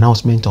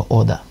pronouncement or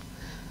order.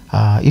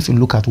 If you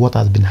look at what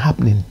has been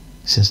happening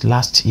since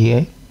last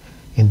year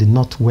in the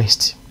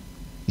northwest,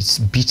 it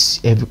beats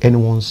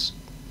anyone's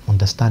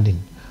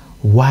understanding.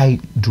 Why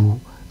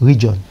do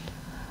region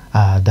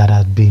that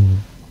had been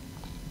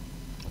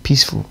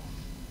peaceful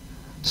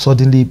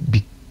suddenly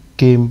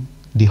became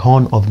the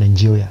horn of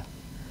Nigeria?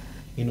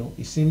 You know,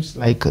 it seems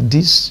like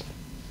these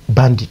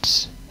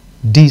bandits,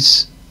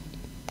 this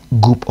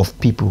group of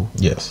people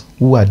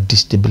who are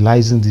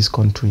destabilizing this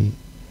country,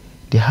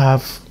 they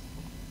have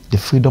the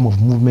freedom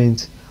of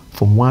movement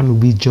from one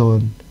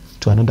region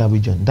to another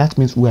region. That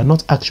means we are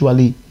not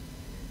actually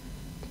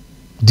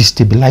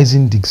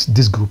destabilizing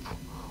this group.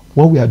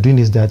 What we are doing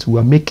is that we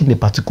are making a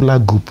particular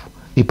group,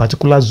 a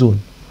particular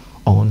zone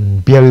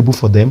unbearable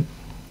for them,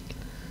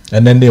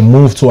 and then they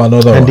move to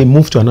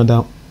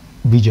another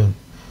region.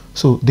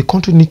 So the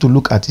country needs to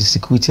look at its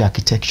security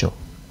architecture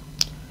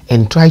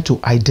and try to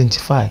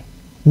identify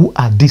who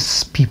are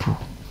these people.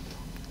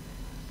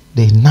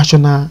 The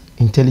National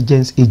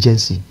Intelligence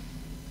Agency,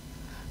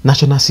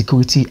 National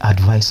Security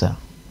Advisor,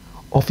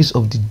 Office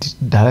of the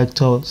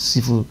Director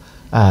Civil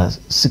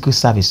Secret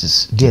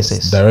Services,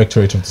 DSS,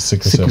 Directorate of the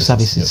Secret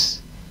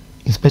Services,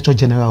 Inspector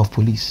General of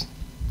Police,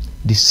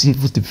 the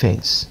Civil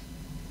Defense,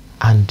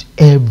 and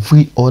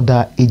every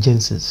other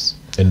agencies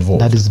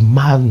involved that is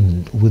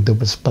manned with the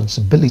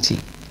responsibility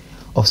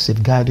of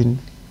safeguarding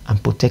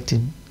and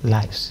protecting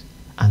lives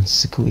and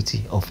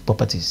security of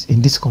properties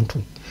in this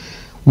country.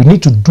 We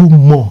need to do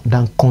more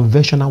than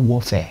conventional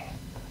warfare.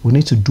 We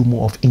need to do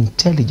more of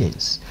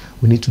intelligence.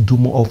 We need to do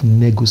more of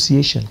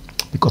negotiation,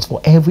 because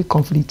for every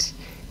conflict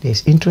there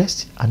is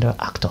interest and there are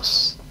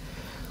actors.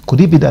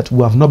 Could it be that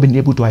we have not been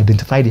able to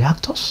identify the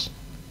actors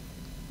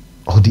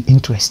or the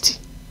interest?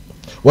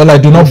 Well, I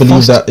do not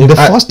believe that. The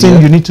first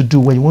thing you need to do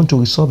when you want to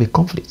resolve a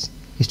conflict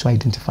is to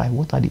identify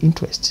what are the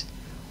interests,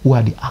 who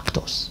are the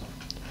actors.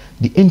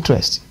 The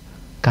interest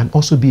can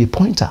also be a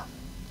pointer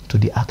to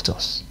the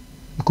actors.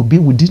 It could be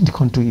within the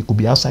country, it could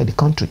be outside the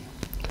country.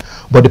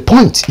 But the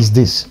point is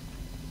this.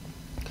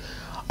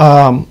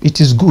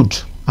 It is good.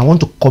 I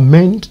want to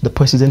commend the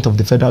President of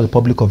the Federal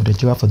Republic of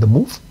Nigeria for the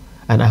move.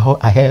 And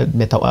I heard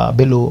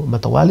Bello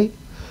Matawali,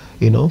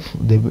 you know,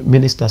 the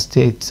Minister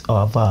State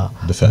of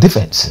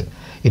Defense,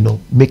 you know,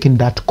 making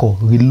that call,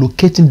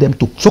 relocating them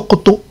to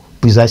Sokoto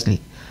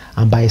precisely.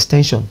 And by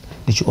extension,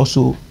 they should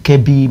also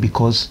Kebbi,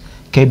 because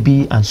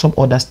Kebbi and some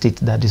other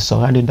states that is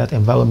surrounding that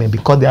environment,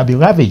 because they have been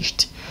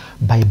ravaged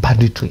by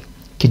banditry,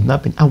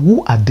 kidnapping. And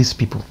who are these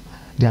people?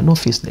 They are not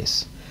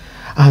faceless.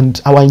 And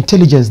our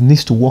intelligence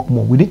needs to work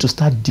more. We need to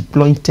start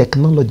deploying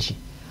technology.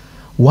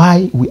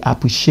 Why we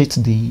appreciate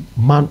the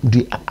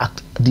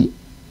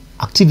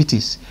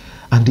activities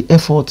and the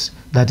efforts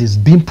that is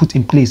being put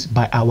in place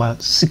by our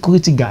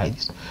security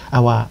guys,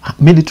 our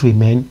military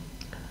men,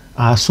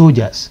 our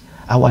soldiers,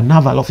 our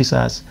naval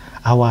officers,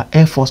 our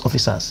Air Force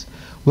officers.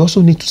 We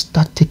also need to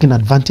start taking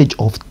advantage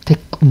of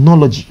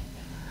technology.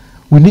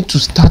 We need to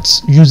start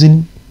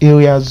using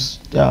areas,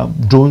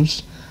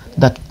 drones,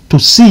 that to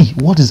see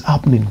what is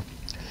happening,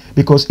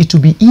 because it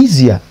will be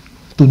easier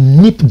to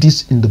nip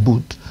this in the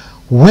bud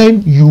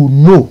when you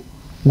know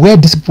where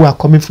these people are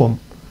coming from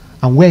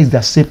and where is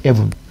their safe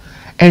haven.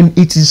 And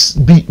it is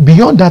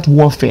beyond that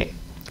warfare.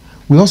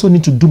 We also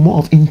need to do more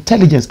of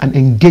intelligence and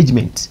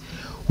engagement.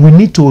 We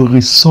need to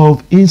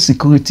resolve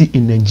insecurity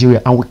in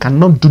Nigeria, and we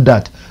cannot do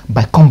that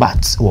by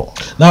combat war.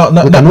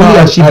 We can only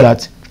achieve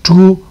that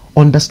through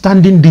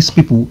understanding these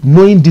people,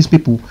 knowing these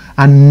people,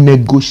 and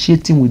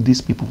negotiating with these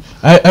people.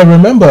 I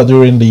remember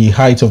during the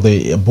height of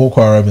the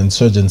Boko Haram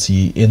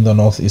insurgency in the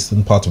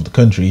northeastern part of the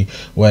country,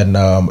 when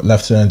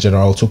Lieutenant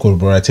General Tukur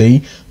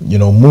Buratai, you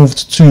know,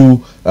 moved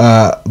to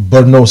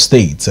Borno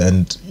State,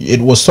 and it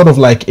was sort of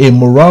like a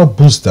morale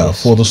booster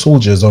for the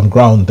soldiers on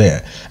ground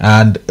there.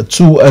 And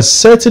to a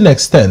certain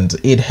extent,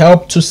 it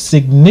helped to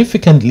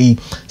significantly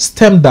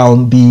stem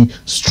down the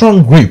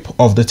strong grip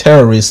of the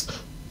terrorists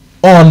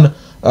on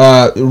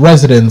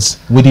residents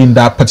within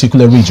that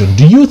particular region.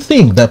 Do you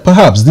think that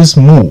perhaps this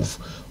move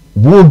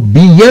would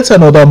be yet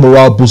another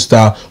morale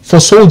booster for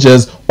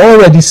soldiers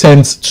already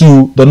sent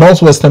to the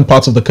northwestern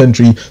parts of the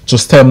country to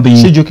stem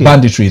the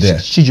banditry there?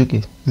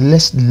 Shijuke,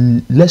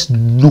 let's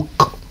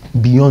look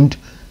beyond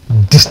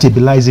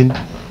destabilizing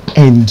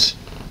and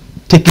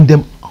taking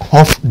them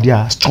off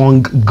their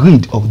strong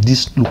greed of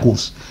these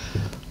locals.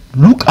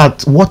 Look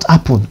at what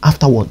happened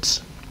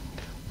afterwards.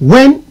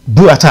 When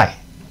Buratai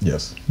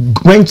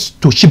went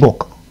to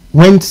Chibok,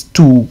 went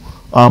to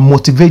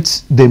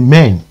motivate the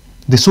men,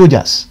 the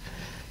soldiers,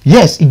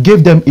 yes, it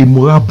gave them a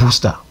morale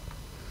booster.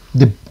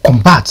 They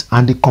combat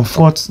and they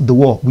confront the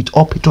war with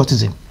all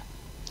patriotism,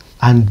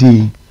 and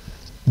they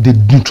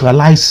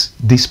neutralize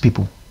these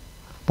people.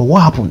 But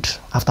what happened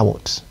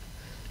afterwards?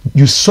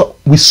 We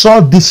saw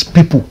these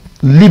people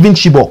leaving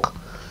Chibok,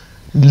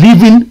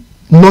 leaving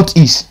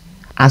northeast,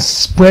 and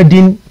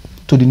spreading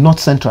to the north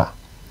central,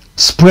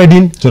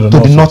 spreading to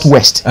the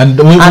northwest, and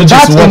which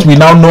is what we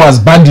now know as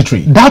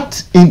banditry.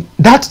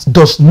 That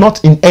does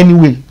not in any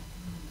way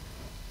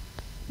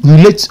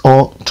relate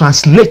or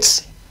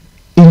translate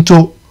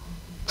into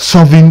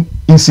solving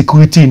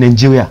insecurity in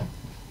Nigeria.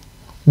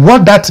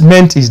 What that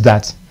meant is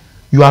that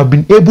you have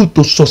been able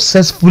to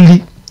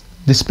successfully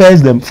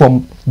disperse them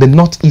from the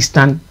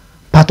northeastern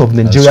part of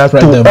Nigeria to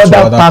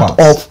other part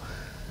of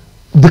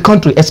the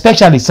country,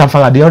 especially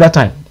Zamfara. The other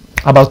time,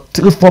 about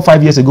 3, 4,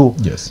 5 years ago,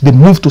 they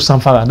moved to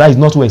Zamfara, that is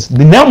northwest.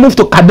 They now moved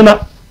to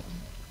Kaduna.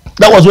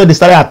 That was where they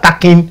started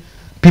attacking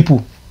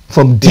people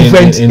from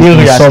different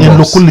areas, in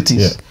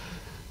localities.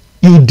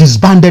 You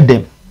disbanded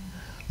them.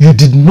 You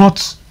did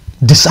not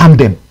disarm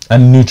them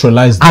and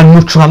neutralize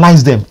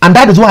them. And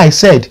that is why I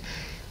said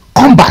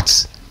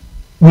combat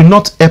will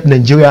not help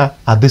Nigeria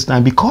at this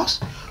time,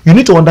 because you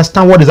need to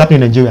understand what is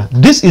happening in Nigeria.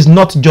 This is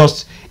not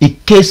just a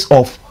case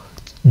of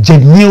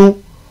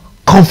genuine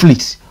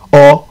conflict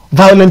or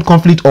violent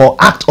conflict or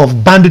act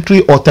of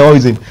banditry or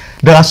terrorism.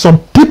 There are some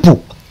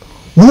people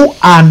who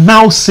are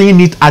now seeing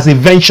it as a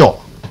venture.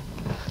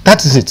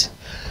 That is it.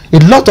 A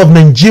lot of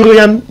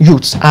Nigerian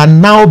youths are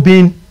now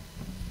being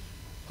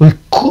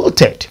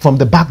recruited from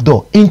the back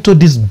door into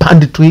this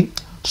banditry,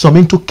 some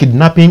into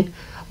kidnapping.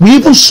 We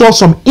even saw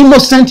some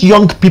innocent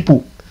young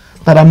people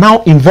that are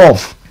now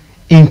involved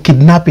in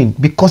kidnapping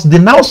because they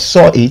now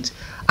saw it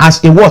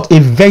as a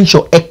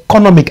venture,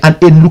 economic,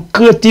 and a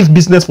lucrative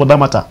business for that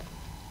matter.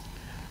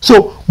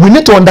 So we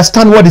need to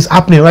understand what is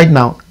happening right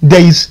now.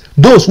 There is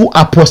those who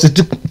are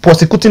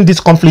prosecuting this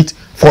conflict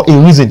for a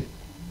reason,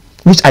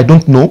 which I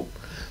don't know.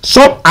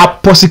 Some are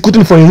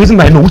prosecuting for a reason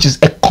I know, which is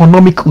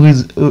economic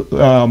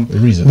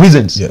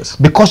reasons. Yes.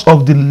 Because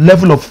of the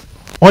level of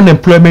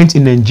unemployment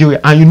in Nigeria.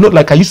 And you know,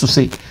 like I used to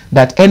say,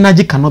 that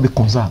energy cannot be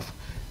conserved.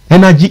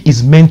 Energy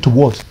is meant to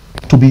what?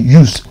 To be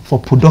used for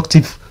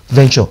productive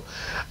venture.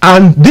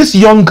 And these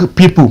young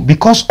people,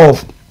 because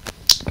of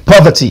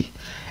poverty,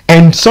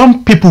 and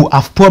some people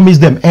have promised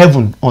them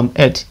heaven on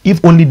earth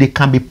if only they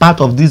can be part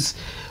of this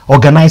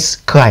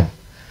organized crime,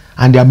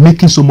 and they are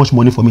making so much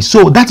money from it.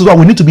 So that is why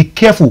we need to be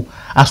careful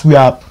as we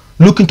are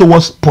looking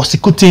towards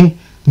prosecuting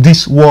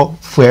this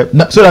warfare,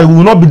 so that we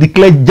will not be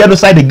declared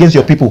genocide against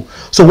your people.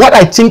 So what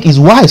I think is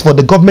wise for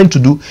the government to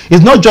do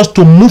is not just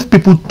to move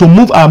people, to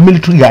move our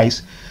military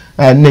guys,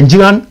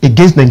 Nigerian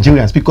against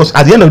Nigerians, because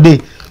at the end of the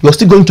day, you're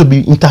still going to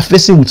be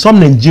interfacing with some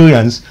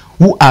Nigerians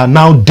who are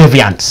now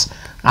deviants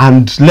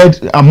and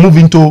move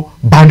into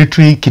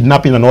banditry,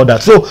 kidnapping, and all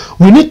that. So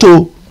we need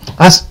to,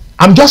 as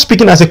I'm just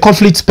speaking as a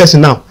conflict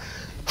person now,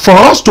 for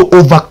us to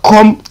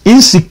overcome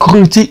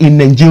insecurity in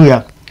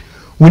Nigeria,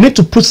 we need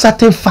to put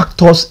certain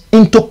factors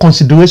into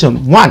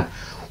consideration. One,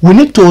 we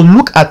need to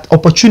look at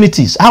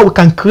opportunities, how we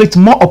can create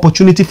more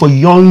opportunity for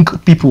young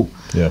people.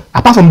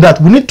 Apart from that,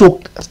 we need to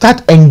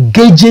start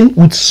engaging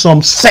with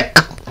some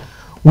sect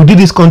within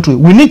this country.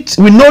 We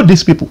know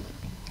these people.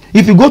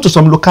 If you go to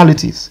some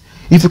localities,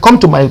 if you come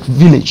to my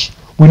village,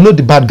 we know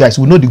the bad guys,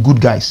 we know the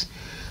good guys.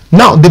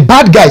 Now, the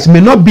bad guys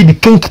may not be the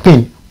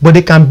kingpin, but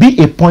they can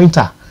be a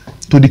pointer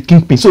to the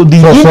kingpin. So the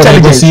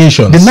intelligence,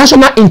 the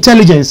national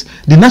intelligence,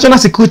 the national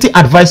security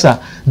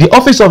advisor, the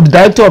office of the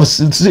director of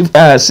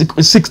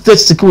state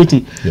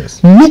security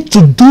need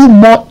to do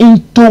more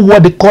into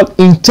what they call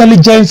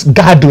intelligence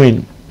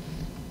gathering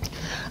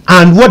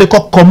and what they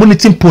call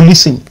community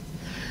policing.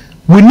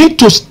 We need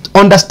to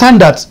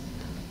understand that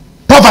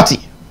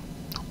poverty,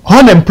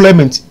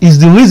 unemployment is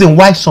the reason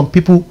why some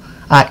people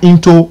are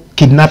into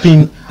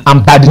kidnapping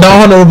and banditry.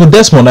 Now, Honorable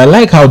Desmond, I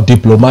like how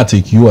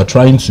diplomatic you are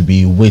trying to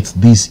be with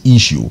this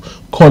issue,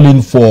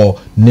 calling for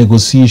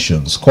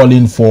negotiations,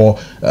 calling for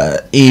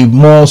a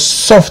more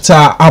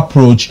softer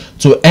approach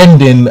to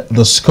ending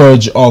the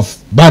scourge of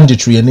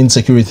banditry and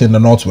insecurity in the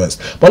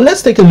Northwest. But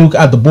let's take a look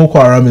at the Boko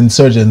Haram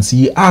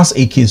insurgency as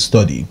a case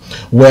study,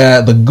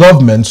 where the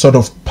government sort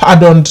of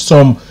pardoned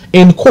some,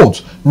 in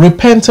quote,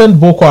 repentant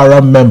Boko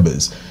Haram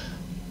members,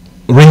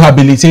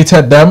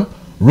 rehabilitated them,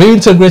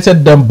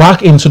 reintegrated them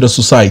back into the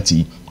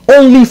society,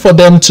 only for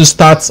them to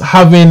start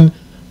having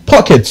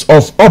pockets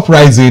of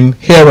uprising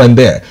here and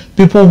there.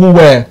 People who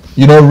were,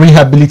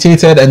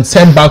 rehabilitated and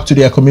sent back to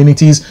their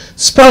communities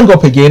sprang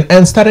up again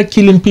and started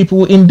killing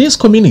people in these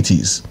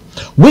communities,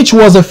 which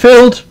was a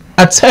failed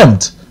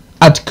attempt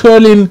at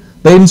curling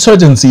the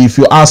insurgency, if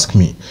you ask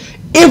me.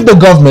 If the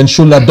government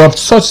should adopt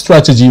such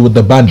strategy with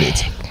the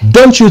bandits,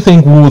 don't you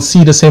think we will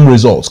see the same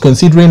results,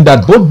 considering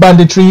that both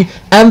banditry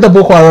and the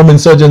Boko Haram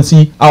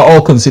insurgency are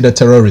all considered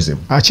terrorism?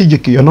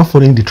 Chijike, you're not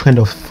following the trend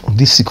of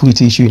this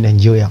security issue in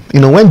Nigeria.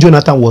 You know, when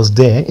Jonathan was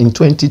there in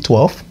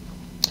 2012,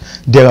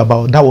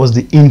 that was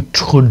the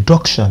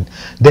introduction.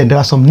 Then there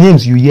are some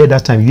names you hear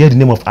that time. You hear the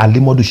name of Ali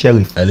Modu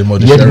Sheriff. You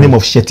hear the name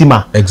of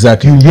Shetima.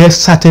 Exactly. You hear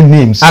certain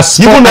names. As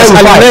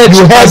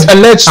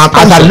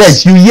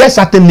alleged. You hear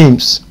certain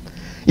names.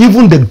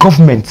 Even the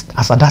government,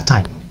 as at that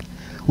time,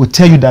 will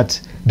tell you that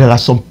there are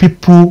some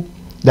people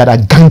that are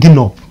ganging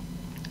up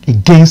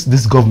against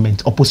this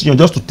government, opposition,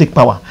 just to take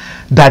power.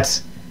 That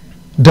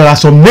there are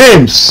some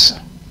names,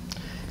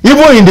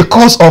 even in the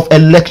course of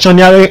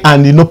electioneering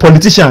and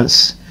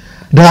politicians,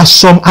 there are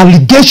some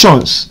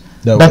allegations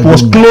that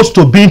was close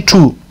to being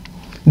true,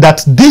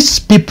 that these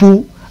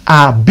people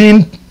are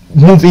being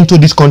moved into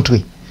this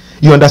country.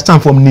 You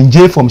understand, from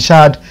Niger, from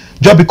Chad,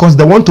 just because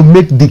they want to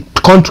make the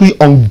country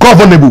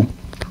ungovernable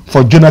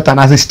for Jonathan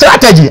as a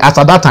strategy as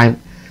at that time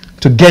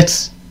to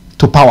get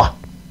to power.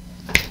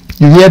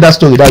 You hear that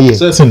story that year?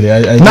 Certainly,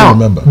 I now,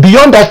 remember.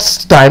 Beyond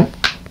that time,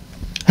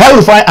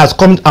 Hellfire has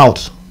come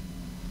out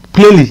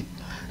clearly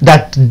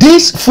that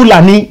these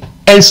Fulani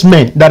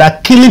men that are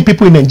killing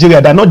people in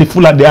Nigeria, they are not the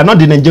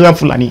Nigerian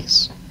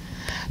Fulanis.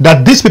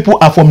 That these people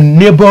are from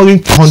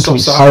neighboring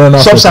countries,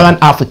 sub-Saharan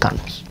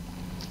Africans.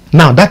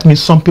 Now that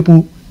means some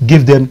people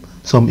give them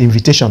some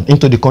invitation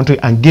into the country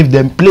and give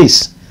them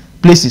places,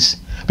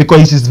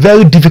 because it is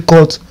very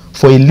difficult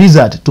for a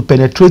lizard to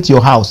penetrate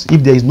your house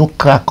if there is no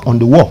crack on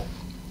the wall.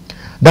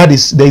 There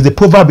is a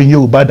proverb in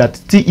Yoruba that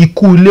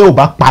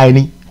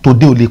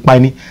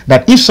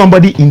that if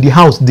somebody in the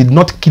house did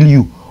not kill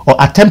you or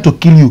attempt to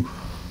kill you,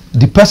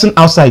 the person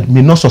outside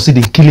may not succeed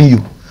in killing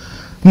you.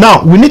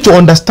 Now, we need to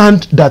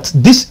understand that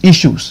these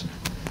issues,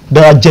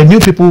 there are genuine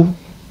people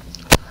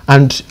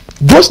and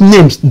those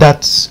names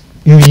that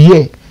you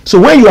hear.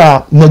 So when you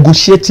are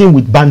negotiating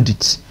with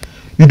bandits,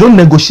 you don't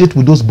negotiate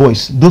with those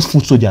boys, those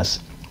foot soldiers.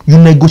 You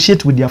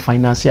negotiate with their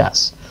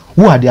financiers.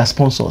 Who are their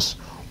sponsors?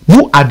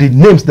 Who are the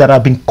names that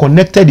have been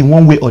connected in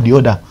one way or the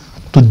other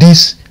to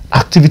these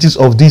activities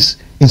of this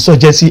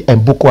insurgency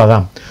and Boko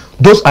Haram?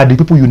 Those are the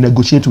people you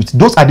negotiate with.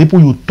 Those are the people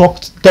you talk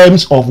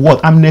terms of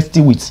what?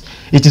 Amnesty with.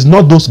 It is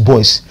not those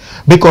boys.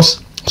 Because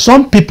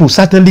some people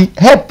certainly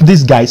help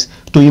these guys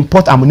to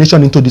import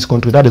ammunition into this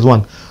country. That is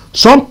one.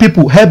 Some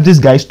people help these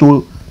guys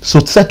to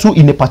settle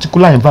in a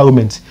particular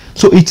environment.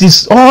 So it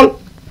is all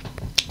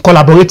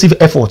collaborative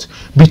effort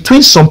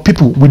between some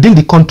people within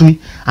the country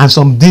and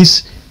some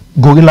these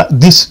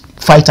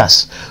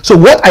fighters. So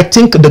what I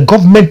think the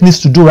government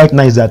needs to do right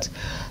now is that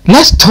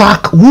let's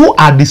track who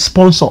are the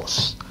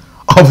sponsors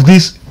of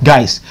these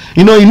guys.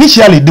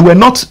 Initially they were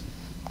not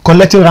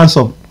collecting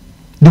ransom.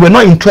 They were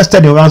not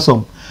interested in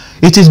ransom.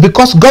 It is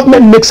because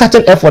government makes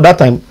certain effort that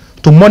time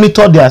to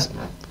monitor their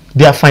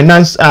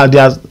finance.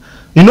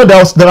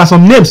 There are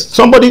some names.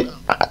 Somebody,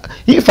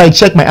 if I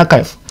check my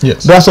archive,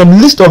 yes, there are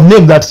some list of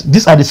names that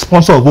these are the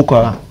sponsors of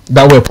Boko Haram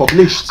that were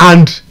published,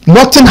 and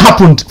nothing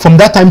happened from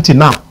that time till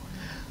now.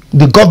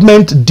 The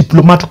government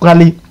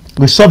diplomatically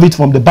resolve it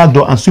from the back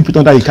door and sweep it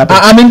under the carpet.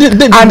 I mean,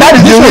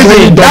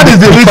 that is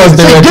the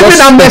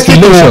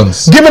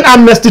reason. Giving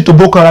amnesty to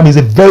Boko Haram is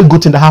a very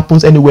good thing that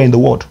happens anywhere in the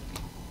world.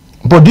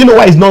 But do you know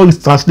why it's not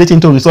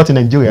translating to a result in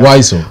Nigeria? Why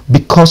so?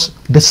 Because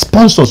the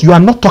sponsors, you are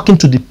not talking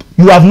to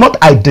you have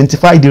not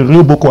identified the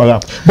real Boko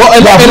Haram. But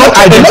a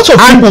lot of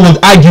people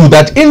would argue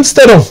that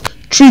instead of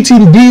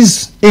treating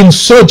these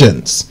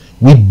insurgents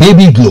with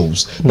baby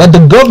gloves, that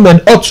the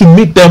government ought to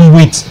meet them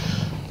with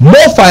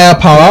more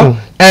firepower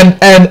and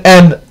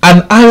an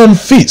iron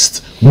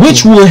fist,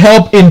 which will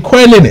help in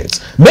quelling it.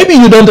 Maybe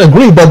you don't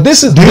agree, but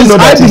this is the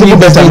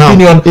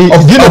opinion of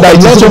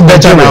lots of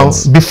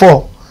veterans.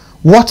 Before,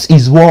 what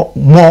is more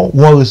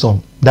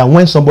worrisome than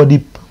when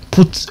somebody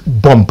puts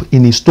bomb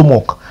in his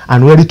stomach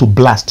and ready to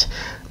blast?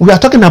 We are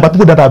talking about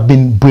people that have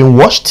been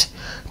brainwashed,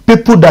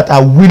 people that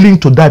are willing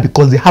to die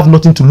because they have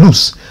nothing to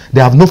lose. They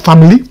have no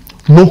family,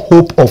 no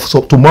hope of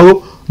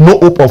tomorrow, no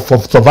hope of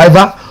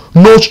survival,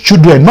 no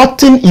children.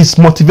 Nothing is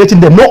motivating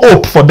them, no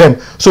hope for them.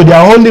 So they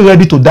are only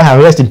ready to die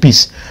and rest in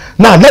peace.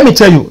 Now, let me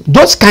tell you,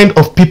 those kind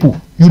of people,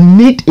 you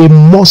need a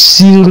more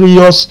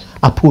serious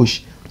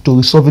approach to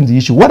resolving the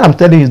issue. What I'm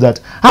telling you is that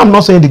I'm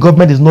not saying the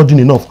government is not doing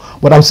enough,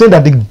 but I'm saying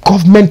that the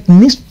government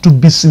needs to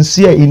be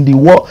sincere in the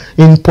war,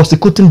 in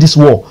prosecuting this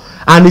war.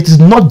 And it is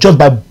not just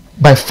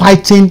by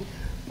fighting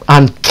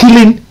and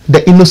killing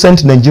the innocent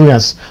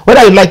Nigerians.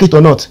 Whether you like it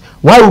or not,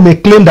 while we may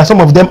claim that some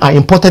of them are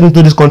imported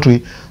into this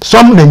country,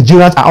 some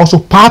Nigerians are also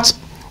part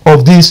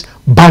of this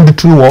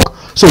banditry work.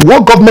 So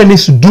what government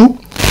needs to do,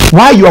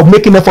 while you are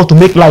making effort to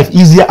make life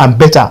easier and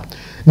better,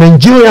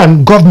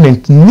 Nigerian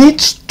government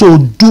needs to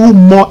do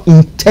more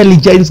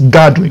intelligence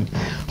gathering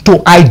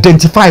to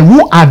identify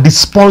who are the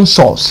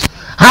sponsors.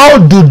 How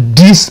do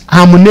this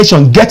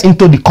ammunition get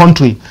into the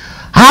country?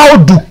 How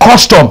do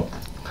custom,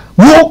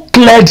 who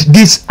cleared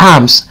these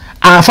arms,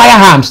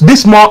 firearms,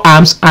 these small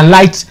arms and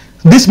light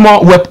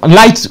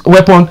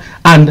weapon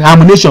and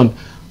ammunition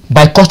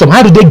by custom?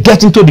 How do they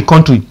get into the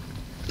country?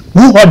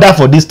 Who order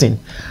for this thing?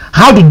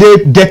 How do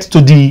they get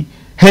to the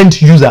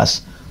end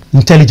users?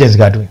 Intelligence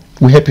gathering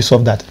will help you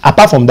solve that.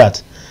 Apart from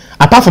that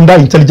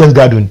intelligence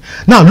gathering,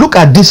 now look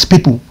at these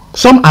people.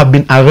 Some have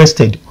been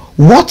arrested.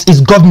 What is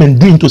government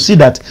doing to see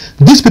that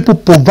these people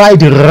provide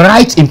the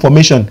right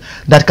information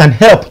that can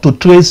help to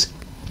trace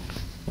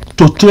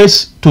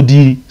to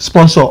the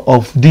sponsor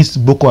of this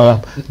Boko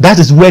Haram? That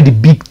is where the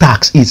big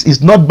tax is.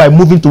 It's not by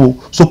moving to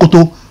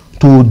Sokoto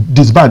to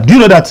disband. Do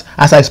you know that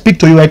as I speak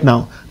to you right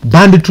now,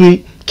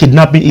 banditry,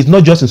 kidnapping is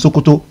not just in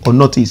Sokoto or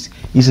Northeast.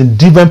 It's in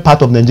different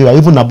parts of Nigeria,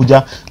 even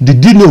Abuja.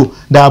 Did you know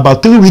that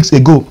about 3 weeks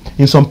ago,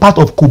 in some part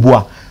of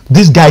Kubwa,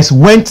 these guys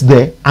went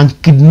there and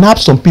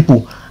kidnapped some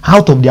people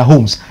out of their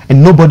homes,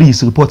 and nobody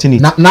is reporting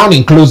it. Now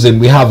in closing,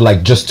 we have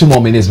like just 2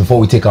 more minutes before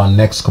we take our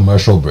next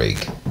commercial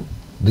break.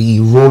 The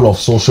role of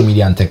social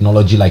media and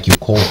technology, like you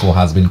called for,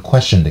 has been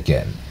questioned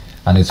again,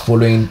 and it's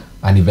following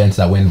an event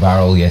that went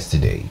viral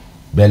yesterday.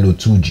 Bello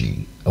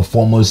Tuji, a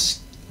former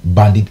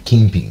bandit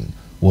kingpin,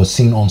 was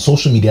seen on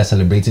social media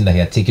celebrating that he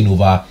had taken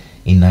over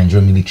a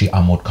Nigerian military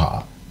armored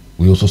car.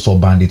 We also saw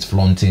bandits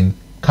flaunting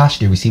cash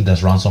they received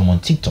as ransom on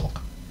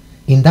TikTok.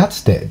 In that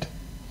stead,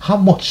 how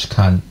much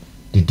can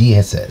the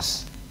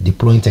DSS,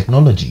 deploying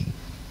technology,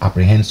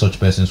 apprehend such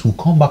persons who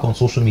come back on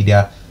social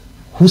media,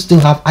 who still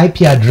have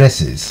IP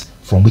addresses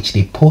from which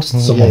they post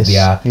some of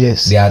their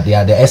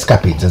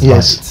escapades as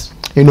bandits?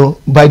 You know,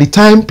 by the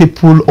time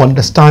people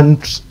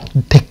understand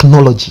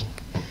technology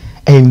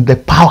and the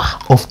power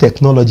of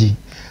technology,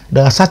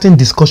 there are certain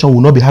discussions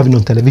we'll not be having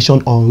on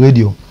television or on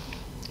radio.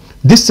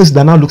 This is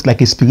that now looks like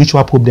a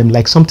spiritual problem,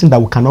 like something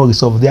that we cannot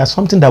resolve. There are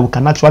something that we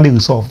can actually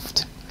resolve.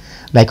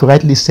 Like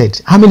rightly said,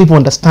 how many people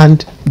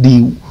understand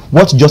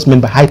what's just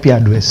meant by IP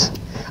address?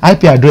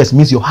 IP address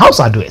means your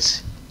house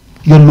address,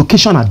 your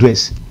location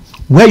address,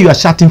 where you are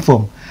chatting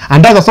from.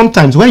 And that's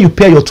sometimes when you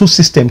pair your two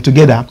systems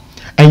together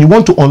and you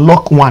want to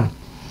unlock one,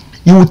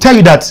 you will tell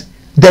you that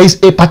there is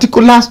a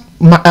particular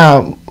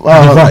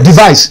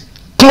device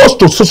close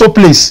to social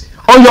place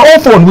on your own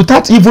phone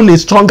without even a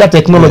stronger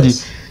technology,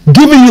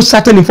 giving you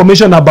certain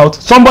information about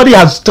somebody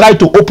has tried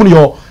to open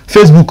your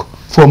Facebook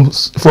from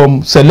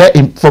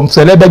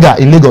Celebega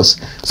in Lagos.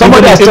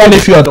 Somebody has tried,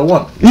 if you are the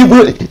one, he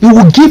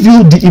will give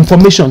you the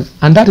information,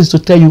 and that is to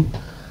tell you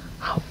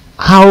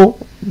how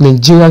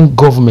Nigerian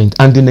government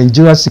and the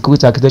Nigerian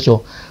security architecture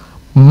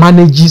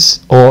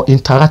manages or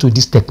interact with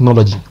this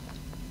technology.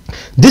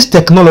 This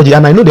technology,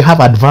 and I know they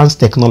have advanced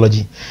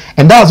technology,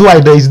 and that's why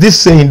there is this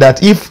saying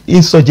that if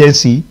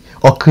insurgency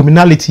or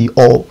criminality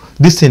or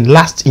this thing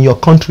lasts in your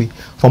country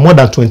for more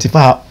than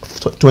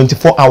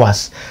 24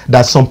 hours,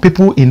 that some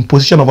people in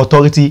position of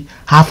authority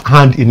have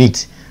hand in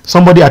it.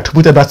 Somebody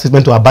attributed that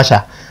statement to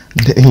Abacha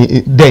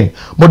then.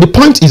 But the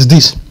point is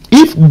this: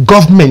 if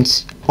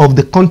government of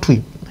the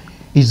country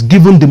is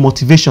given the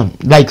motivation,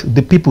 like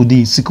the people,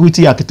 the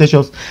security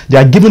architectures, they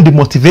are given the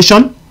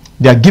motivation,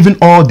 they are given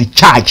all the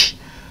charge.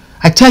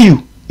 I tell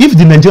you, if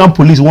the Nigerian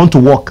police want to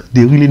work,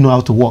 they really know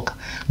how to work.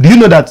 Do you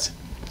know that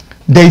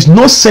there is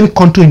no sane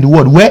country in the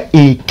world where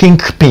a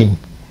kingpin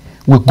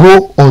will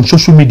go on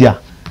social media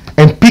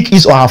and pick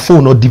his or her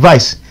phone or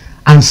device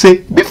and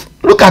say,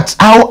 look at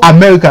how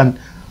American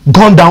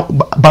gunned down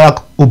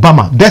Barack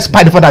Obama,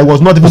 despite the fact that it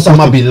was not even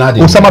Osama bin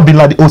Laden.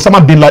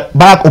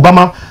 Barack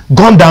Obama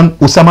gunned down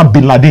Osama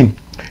bin Laden.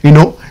 You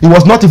know, it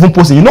was not even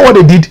posted. You know what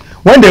they did?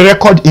 When they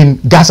record in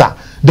Gaza,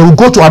 they will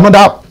go to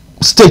another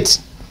state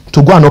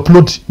to go and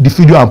upload the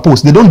video and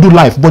post. They don't do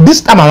live. But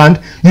this time around,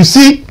 you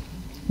see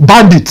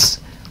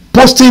bandits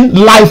posting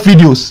live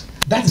videos.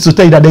 That is to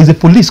tell you that there is a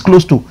police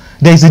close to,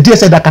 there is a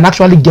DSS that can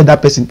actually get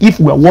that person if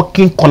we are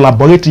working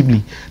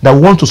collaboratively, that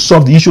we want to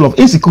solve the issue of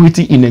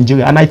insecurity in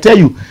Nigeria. And I tell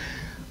you,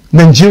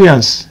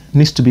 Nigerians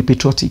needs to be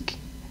patriotic.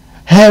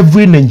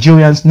 Every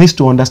Nigerian needs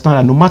to understand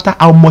that no matter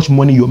how much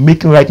money you're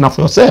making right now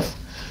for yourself,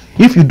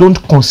 if you don't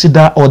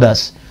consider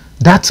others,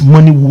 that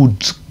money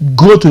would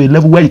grow to a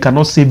level where it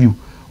cannot save you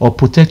or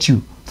protect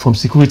you from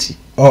security.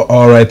 Oh,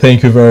 all right,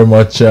 thank you very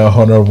much,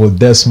 Honorable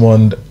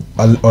Desmond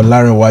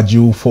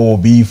Olarinwaju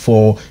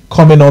for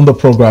coming on the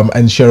program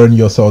and sharing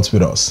your thoughts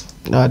with us.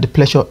 The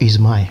pleasure is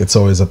mine. It's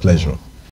always a pleasure.